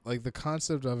 Like the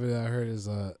concept of it, I heard is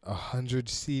 100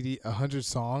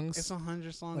 songs. It's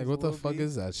 100 songs. Like, what the Lil fuck B.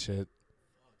 is that shit?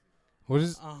 What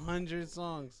is? 100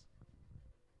 songs.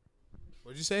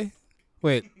 What'd you say?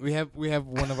 Wait, we have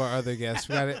one of our other guests.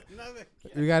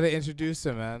 We gotta introduce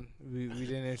him, man. We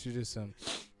didn't introduce him.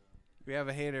 We have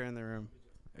a hater in the room.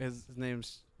 His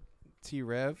name's T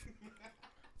Rev.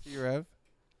 T Rev.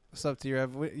 What's up, T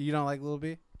Rev? You don't like Lil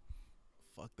B?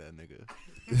 Fuck that nigga.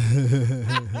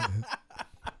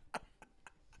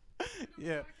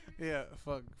 Yeah.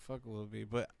 Fuck Lil B.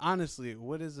 But honestly,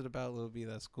 what is it about Lil B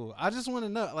that's cool? I just want to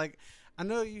know. Like, I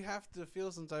know you have to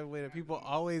feel some type of way that people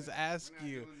always ask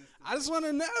you. I just want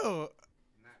to know.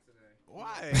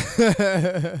 Why?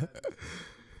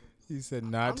 He said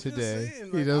not I'm just today. saying,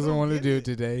 He like, I doesn't don't want to get do it. it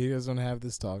today. He doesn't want to have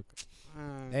this talk.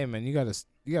 Hey man, you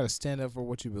gotta stand up for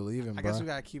what you believe in, I bro. guess we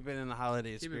gotta keep it in the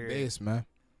holiday Keep spirit. it based, man.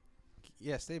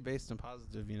 Yeah, stay based and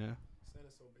positive. You know.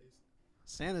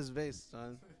 Santa's based,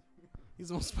 son. He's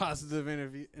the most positive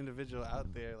individual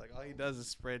out there. Like, all he does is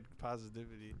spread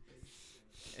positivity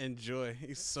and joy.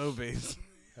 He's so based.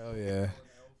 Hell yeah.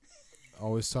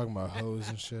 Always talking about hoes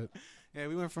and shit. Yeah,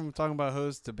 we went from talking about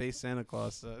hoes to base Santa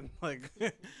Claus, son. Like,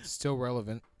 Still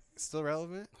relevant. still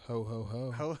relevant? Ho ho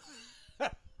ho. Ho.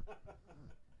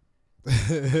 Ho,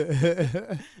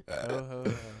 ho,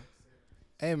 ho.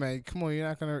 Hey man, come on, you're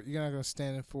not gonna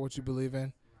stand up for what you believe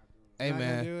in. Hey Not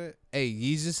gonna man. do it? Hey,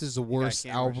 Yeezus is the worst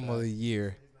camera album shot. of the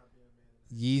year.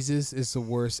 Yeezus is the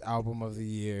worst album of the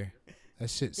year. That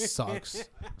shit sucks.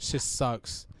 Shit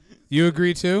sucks. You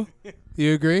agree too?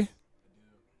 You agree?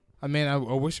 I mean, I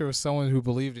wish there was someone who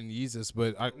believed in Yeezus,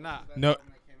 but Nah. no.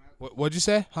 What'd you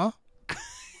say? Huh?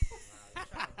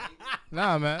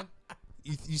 Nah, man.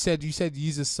 You said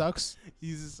Yeezus sucks.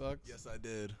 Jesus sucks. Yes, I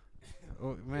did.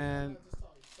 Oh, man.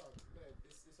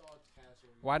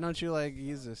 Why don't you like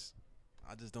Jesus?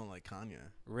 I just don't like Kanye.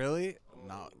 Really?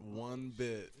 Not one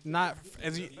bit. Not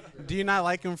do you not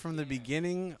like him from the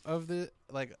beginning of the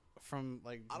from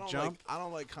jump? I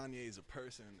don't like Kanye as a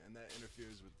person, and that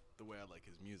interferes with the way I like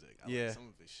his music. I Yeah. like some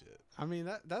of his shit. I mean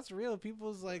that's real.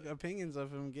 People's opinions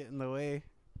of him get in the way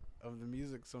of the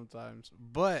music sometimes.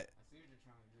 But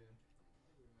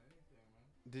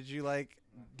did you like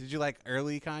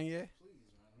early Kanye?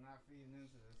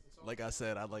 Like I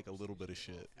said, I like a little bit of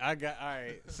shit. All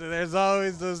right. So there's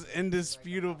always those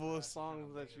indisputable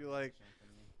songs that you like.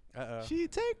 Uh-oh. She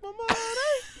take my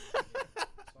money.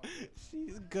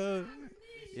 She's good.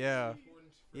 Yeah.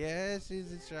 Yeah,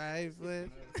 she's a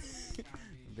trifling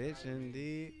bitch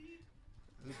indeed.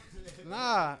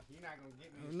 Nah.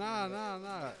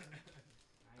 Nah.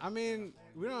 I mean,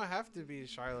 we don't have to be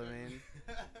Charlemagne,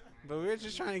 but we're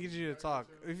just trying to get you to talk.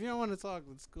 If you don't want to talk,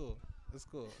 that's cool. That's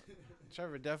cool.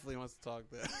 Trevor definitely wants to talk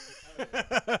though.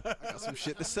 I got some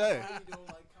shit to say.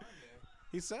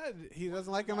 He said he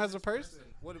doesn't like him as a person.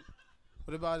 What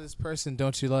about this person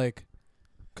don't you like?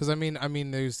 Because I mean,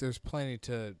 there's plenty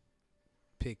to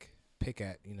pick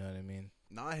at. You know what I mean?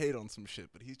 Nah, I hate on some shit,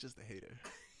 but he's just a hater.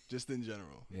 Just in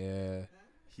general. Yeah.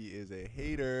 He is a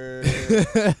hater.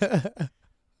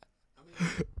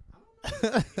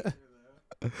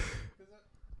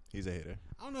 He's a hater.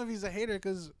 I don't know if he's a hater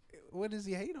because what does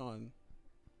he hate on?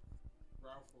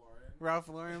 Ralph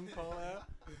Lauren pull out,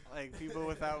 like people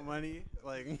without money,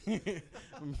 like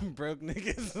broke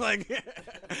niggas, like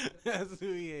that's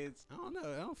who he hates. I don't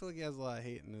know. I don't feel like he has a lot of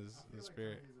hate in his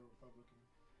spirit.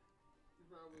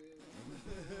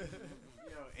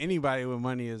 Yo, anybody with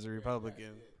money is a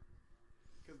Republican,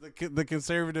 because the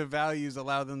conservative values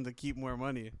allow them to keep more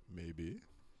money. Maybe.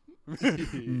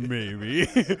 Maybe.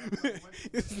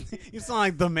 You sound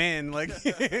like the man. Like,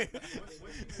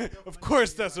 of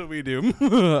course that's what we do.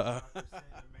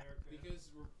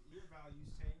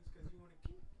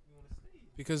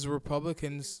 Because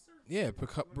Republicans, yeah,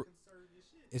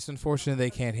 it's unfortunate they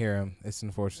can't hear him.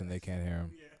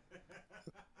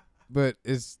 But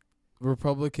it's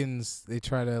Republicans. They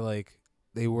try to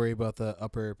they worry about the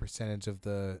upper percentage of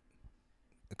the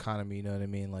economy. You know what I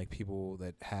mean? Like people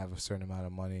that have a certain amount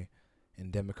of money,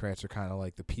 and Democrats are kind of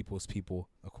like the people's people,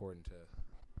 according to.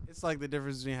 It's like the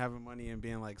difference between having money and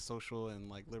being like social and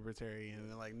like libertarian,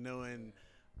 and like knowing,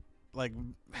 like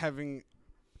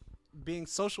being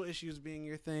social issues being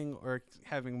your thing, or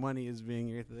having money as being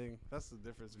your thing. That's the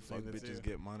difference between Fuck the bitches two.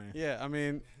 get money. Yeah, I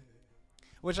mean,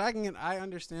 which I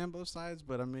understand both sides,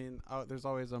 but I mean, there's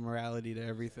always a morality to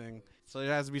everything. So there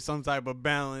has to be some type of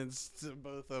balance to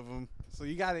both of them. So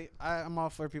you got to I'm all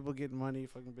for people getting money,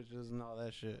 fucking bitches, and all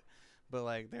that shit. But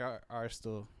like, there are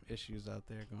still issues out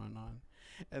there going on.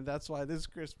 And that's why this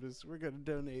Christmas we're gonna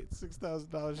donate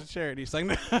 $6,000 to charity. It's like,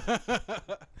 no,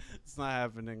 it's not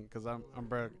happening because I'm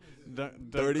broke.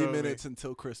 Don't 30 go minutes away.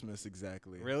 until Christmas,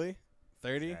 exactly. Really?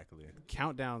 30? Exactly.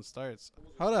 Countdown starts.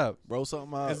 Hold up. Roll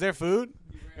something up. Is there food?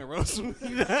 And roll some.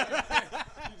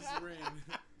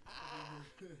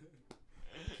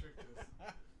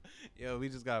 Yo, we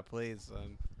just got played,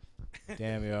 son.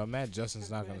 Damn, yo, I'm mad Justin's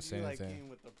not gonna say You anything. came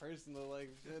with the personal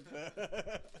shit.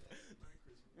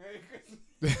 Merry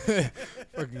Christmas.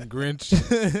 Fucking Grinch.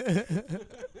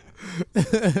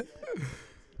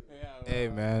 Yeah, Hey,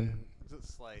 man.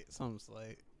 Just something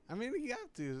slight. I mean, you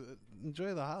have to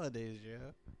enjoy the holidays, yo.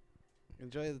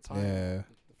 Enjoy the time. Yeah,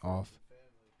 off.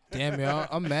 Damn, yo,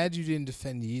 I'm mad you didn't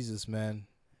defend Jesus, man.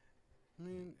 I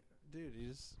mean, dude,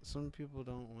 some people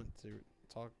don't want to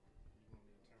talk.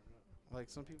 Like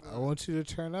some people. I want you to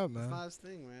turn up, It's man. not his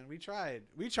thing, man. We tried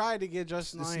to get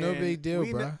Justin It's on no here, big and deal,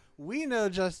 we bruh. We know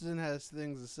Justin has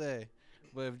things to say,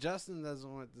 but if Justin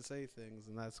doesn't want to say things,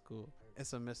 then that's cool.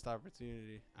 It's a missed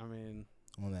opportunity. I mean,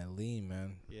 On that lean,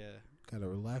 man. yeah. Gotta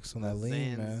relax on that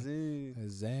lean, man. That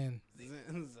Zan. Like,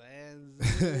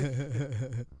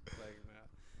 nah.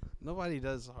 Nobody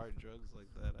does hard drugs like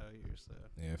that out here, so.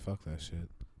 Yeah, fuck that shit.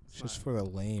 It's It's just not- for the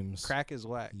lames. Crack is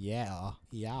whack. Yeah.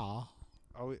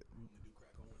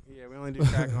 Yeah, we only do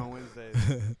crack on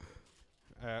Wednesdays.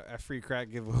 At free crack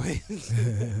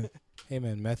giveaways. Hey,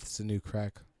 man, meth's the new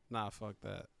crack. Nah, fuck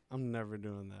that. I'm never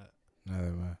doing that. Neither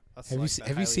am I. That's Have like you the have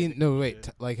you highly seen? No, addictive wait.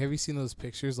 shit. Have you seen those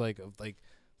pictures of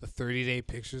the 30-day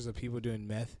pictures of people doing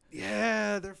meth?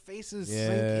 Yeah, their faces sink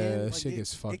Yeah, in. that Like, shit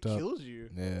gets fucked it up. kills you.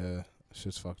 Yeah,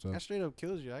 shit's fucked up. That straight up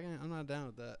kills you. I'm not down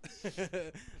with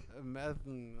that. Meth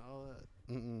and all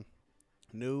that. Mm-mm.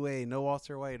 No way. No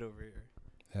Walter White over here.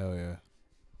 Hell yeah.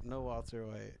 No Walter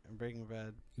White. And Breaking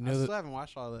Bad. You I know still haven't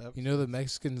watched all the episodes. You know the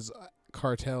Mexican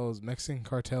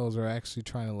cartels are actually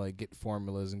trying to get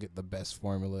formulas and get the best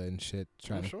formula and shit.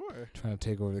 I'm sure. Trying to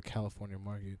take over the California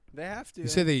market. They have to. You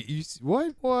said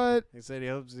what? They said he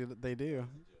hopes they do.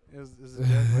 It's a joke,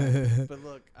 man. But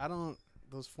look,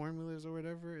 those formulas or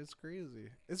whatever, it's crazy.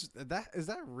 Is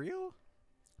that real?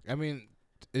 I mean,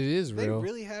 it is They real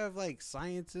really have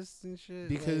scientists and shit.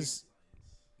 because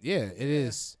it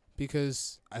is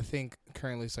because I think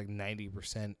currently it's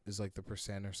 90% is the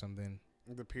percent or something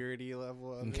the purity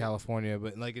level of in it. California,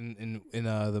 but in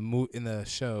the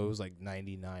show it was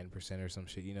 99% or some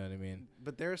shit. You know what I mean?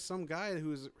 But there's some guy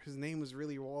his name was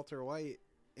really Walter White,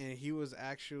 and he was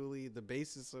actually the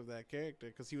basis of that character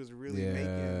because he was really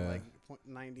making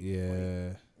 90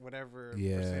 Yeah. whatever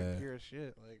Yeah. percent pure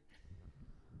shit.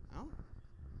 I don't.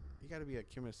 You gotta be a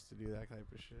chemist to do that type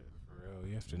of shit. For real,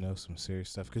 you have to know some serious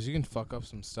stuff because you can fuck up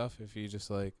some stuff if you just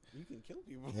like. You can kill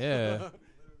people. Yeah.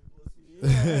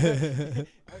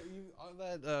 All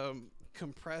that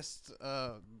compressed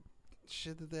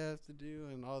shit that they have to do,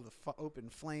 and all the open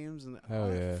flames and Hell all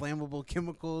the yeah. flammable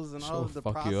chemicals and She'll all of the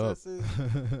fuck you up. processes.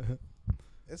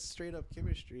 It's straight up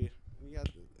chemistry.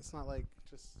 It's not like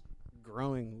just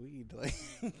growing weed. Like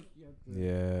you have to-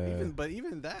 Yeah.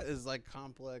 even that is like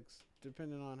complex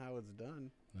depending on how it's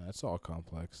done. No, it's all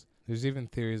complex. There's even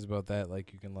theories about that,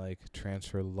 like you can like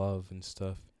transfer love and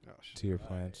stuff Oh, shit. to your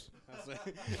plants.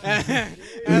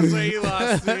 That's where you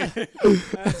lost me.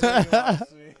 That's where you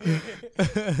lost me.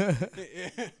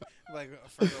 Like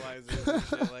fertilizers and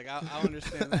shit. Like I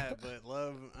understand that, but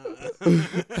love.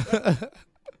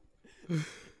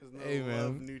 There's no Hey, man.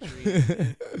 love nutrient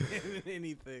in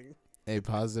anything. Hey,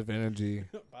 positive energy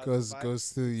goes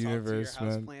through the universe,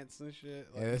 man. Plants and shit.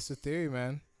 Yeah, that's the theory,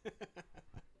 man.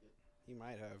 He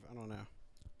might have. I don't know.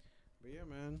 But yeah,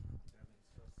 man.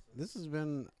 This has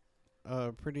been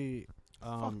pretty.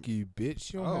 Fuck you,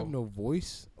 bitch. You don't have no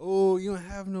voice. Oh, you don't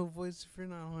have no voice if you're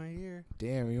not on here.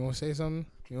 Damn, you want to say something?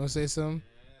 You want to say something?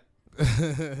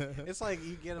 It's like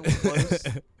you get him close,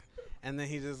 and then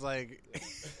he just like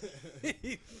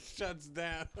he shuts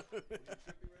down.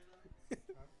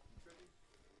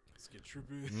 Let's get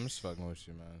trippy. I'm just fucking with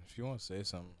you, man. If you want to say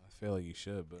something, I feel like you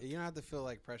should, but You don't have to feel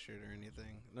like pressured or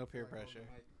anything. No peer pressure.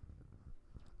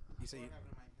 You say you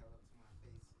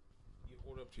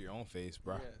hold up to your own face,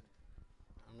 bro. Yeah.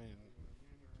 I mean,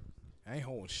 I ain't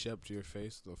holding shit up to your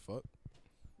face. The fuck?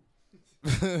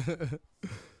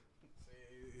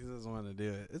 he doesn't want to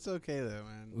do it. It's okay though,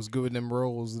 man. What's good with them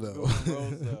rolls, though?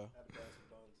 Rolls, though.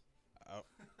 Oh.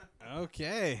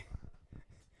 Okay.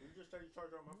 You just take your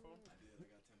charger on my phone?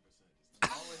 I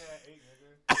only had 8,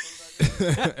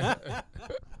 nigga.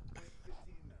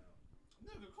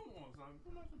 Nigga, come on, son.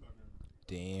 Come on, come back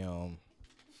here. Damn.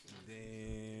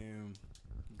 Damn.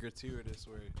 Gratuitous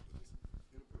word.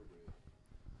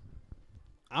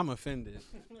 I'm offended.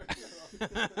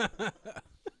 I've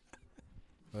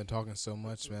been talking so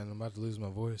much, man. I'm about to lose my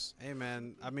voice. Hey,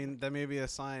 man. I mean, that may be a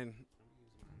sign.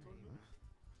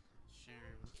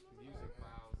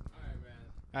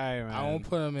 All right, man. I won't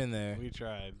put him in there. We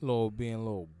tried. Being a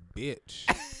little bitch.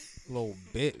 Little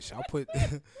bitch. I'll put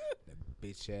that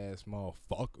bitch ass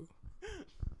motherfucker.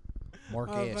 Mark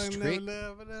ass trick.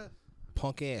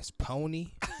 Punk ass pony.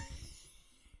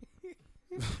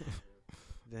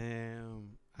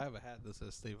 Damn. I have a hat that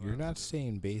says Steve. You're not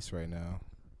saying bass right now.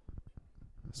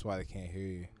 That's why they can't hear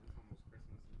you.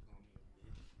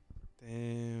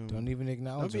 Damn. Don't even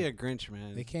acknowledge Don't be a him. Grinch,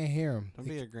 man. They can't hear him. Don't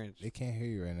be a Grinch. They can't hear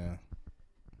you right now.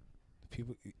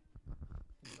 People.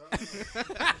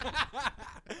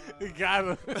 Got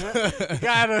him.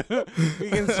 Got him. We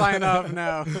can sign off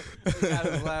now. We got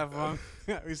his laugh on.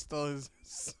 We stole his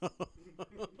song.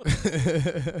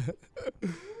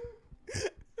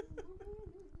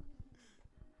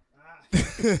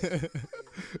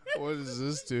 What is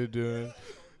this dude doing?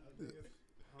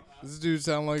 This dude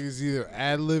sound like he's either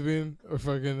ad-libbing or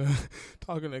fucking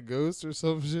talking to ghosts or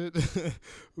some shit.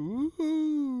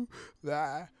 Ooh,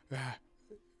 yeah.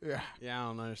 Yeah, I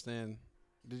don't understand.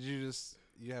 Did you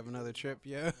have another trip?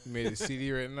 Yeah. You made a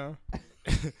CD right now.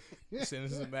 Sending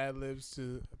some Mad Libs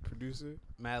to the producer.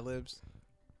 Mad Libs.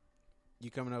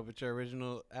 You coming up with your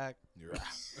original act?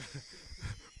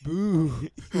 Boo.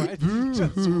 Why'd you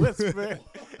just whisper?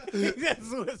 You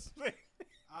just whisper.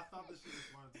 I thought this shit was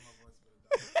running through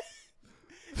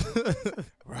my voice,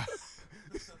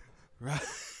 but Right.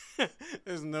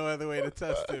 There's no other way to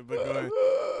test it but going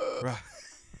right.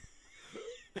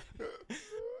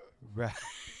 Right.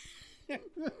 I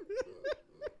know it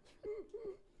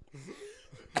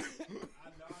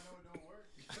don't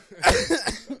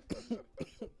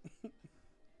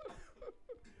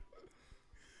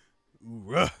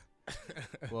work.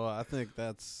 Well, I think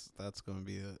that's going to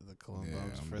be the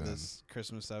Columbones I'm for done. this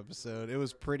Christmas episode. It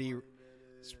was pretty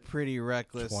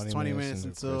reckless. 20 minutes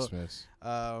into until Christmas.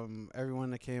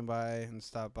 everyone that came by and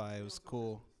stopped by, it was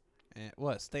cool. And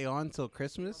what? Stay on till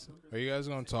Christmas? Are you guys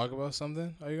gonna talk about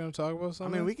something? Are you gonna talk about I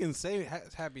something? mean, we can say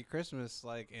Happy Christmas,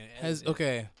 like, and Has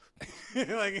okay.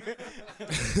 like,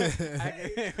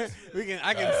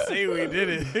 I can say we did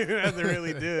it. We don't have to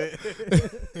really do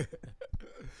it.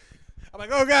 I'm like,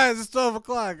 oh guys, it's 12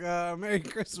 o'clock. Merry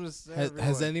Christmas. To Has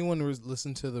everyone. anyone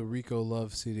listened to the Rico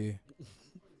Love CD?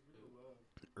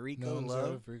 Rico No one's heard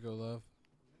Love? of Rico Love.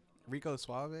 Rico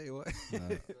Suave? What?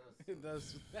 No. It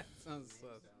does. That sounds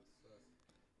sus.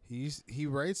 He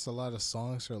writes a lot of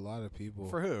songs for a lot of people.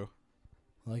 For who?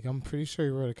 Like I'm pretty sure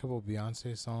he wrote a couple of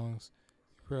Beyonce songs.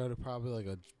 He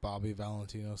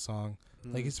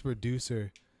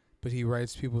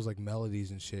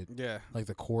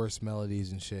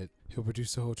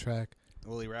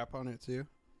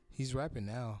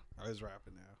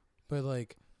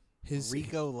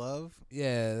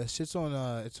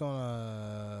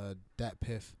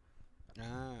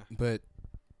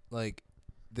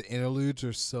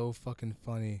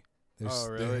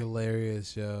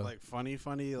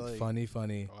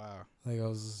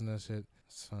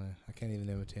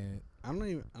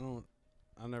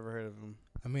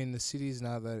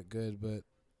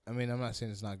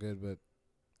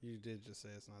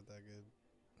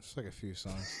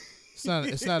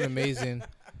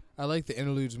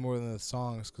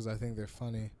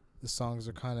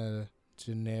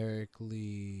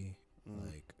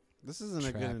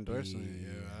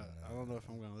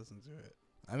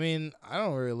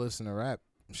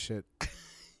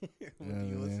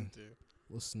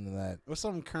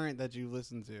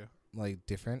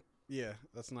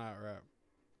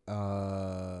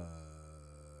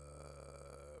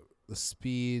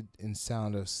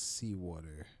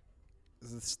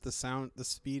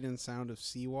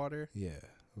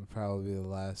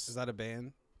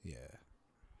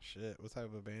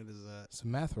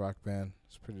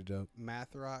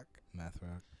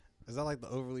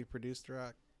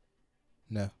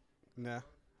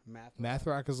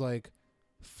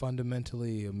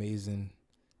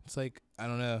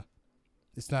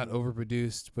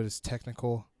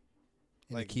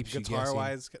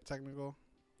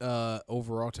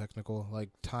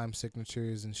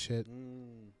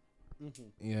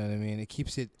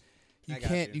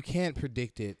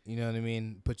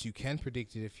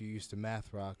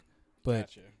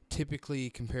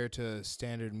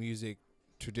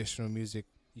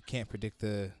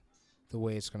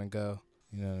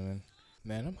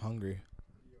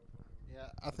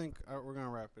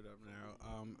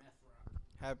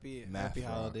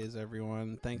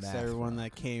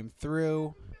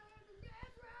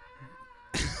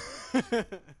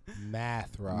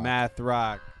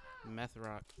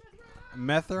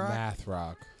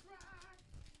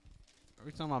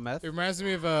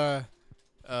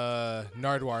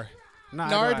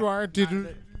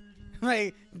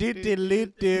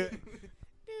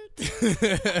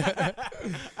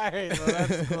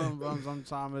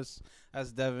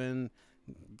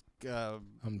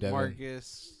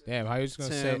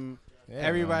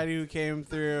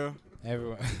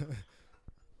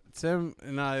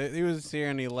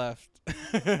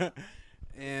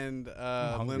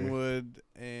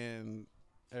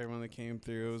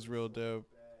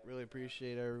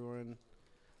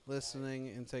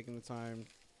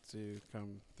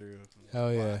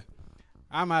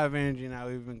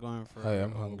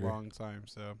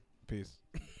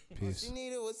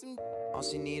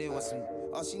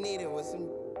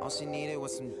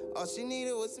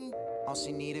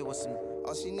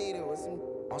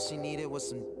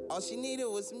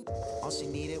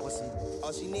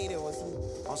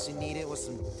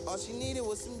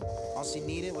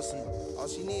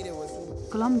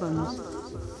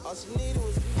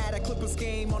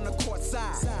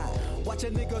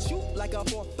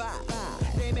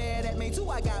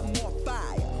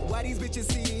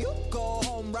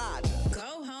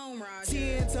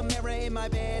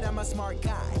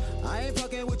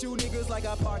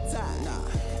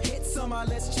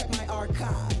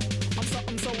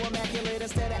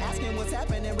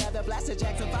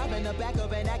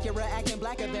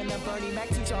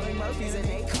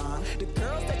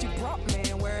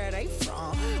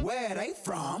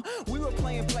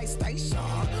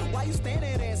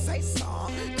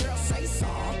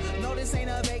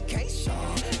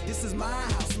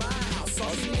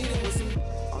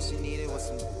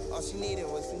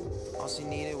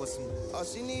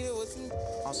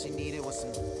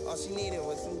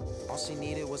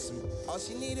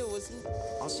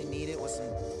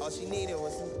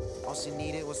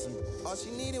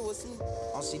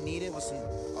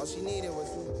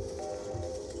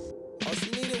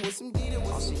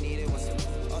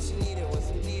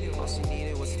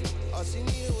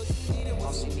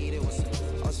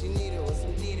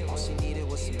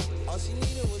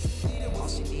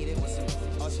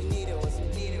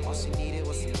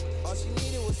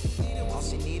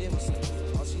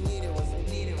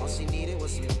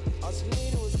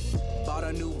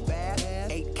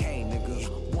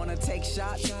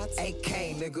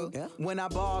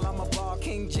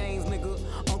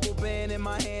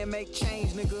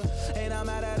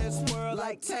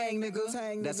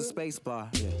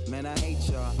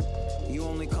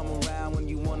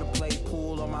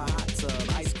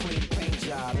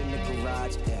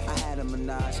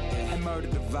murder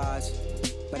device.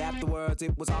 But afterwards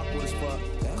it was awkward as fuck,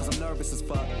 cause I'm nervous as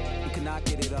fuck, we could not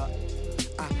get it up.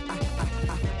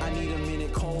 I need a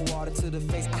minute, cold water to the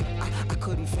face. I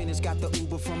couldn't finish, got the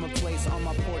Uber from a place on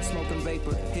my porch, smoking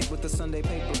vapor, hit with the Sunday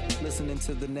paper, listening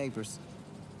to the neighbors.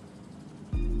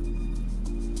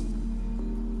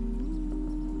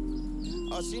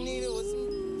 All she needed was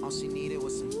some. All she needed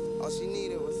was some. All she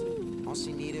needed was some. All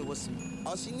she needed was some.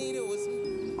 All she needed was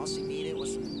some. All she needed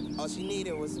was some. All she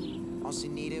needed was some. All she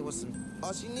needed was some.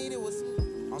 All she needed was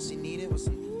some. All she needed was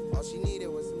some. All she needed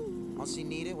was some. All she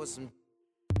needed was some.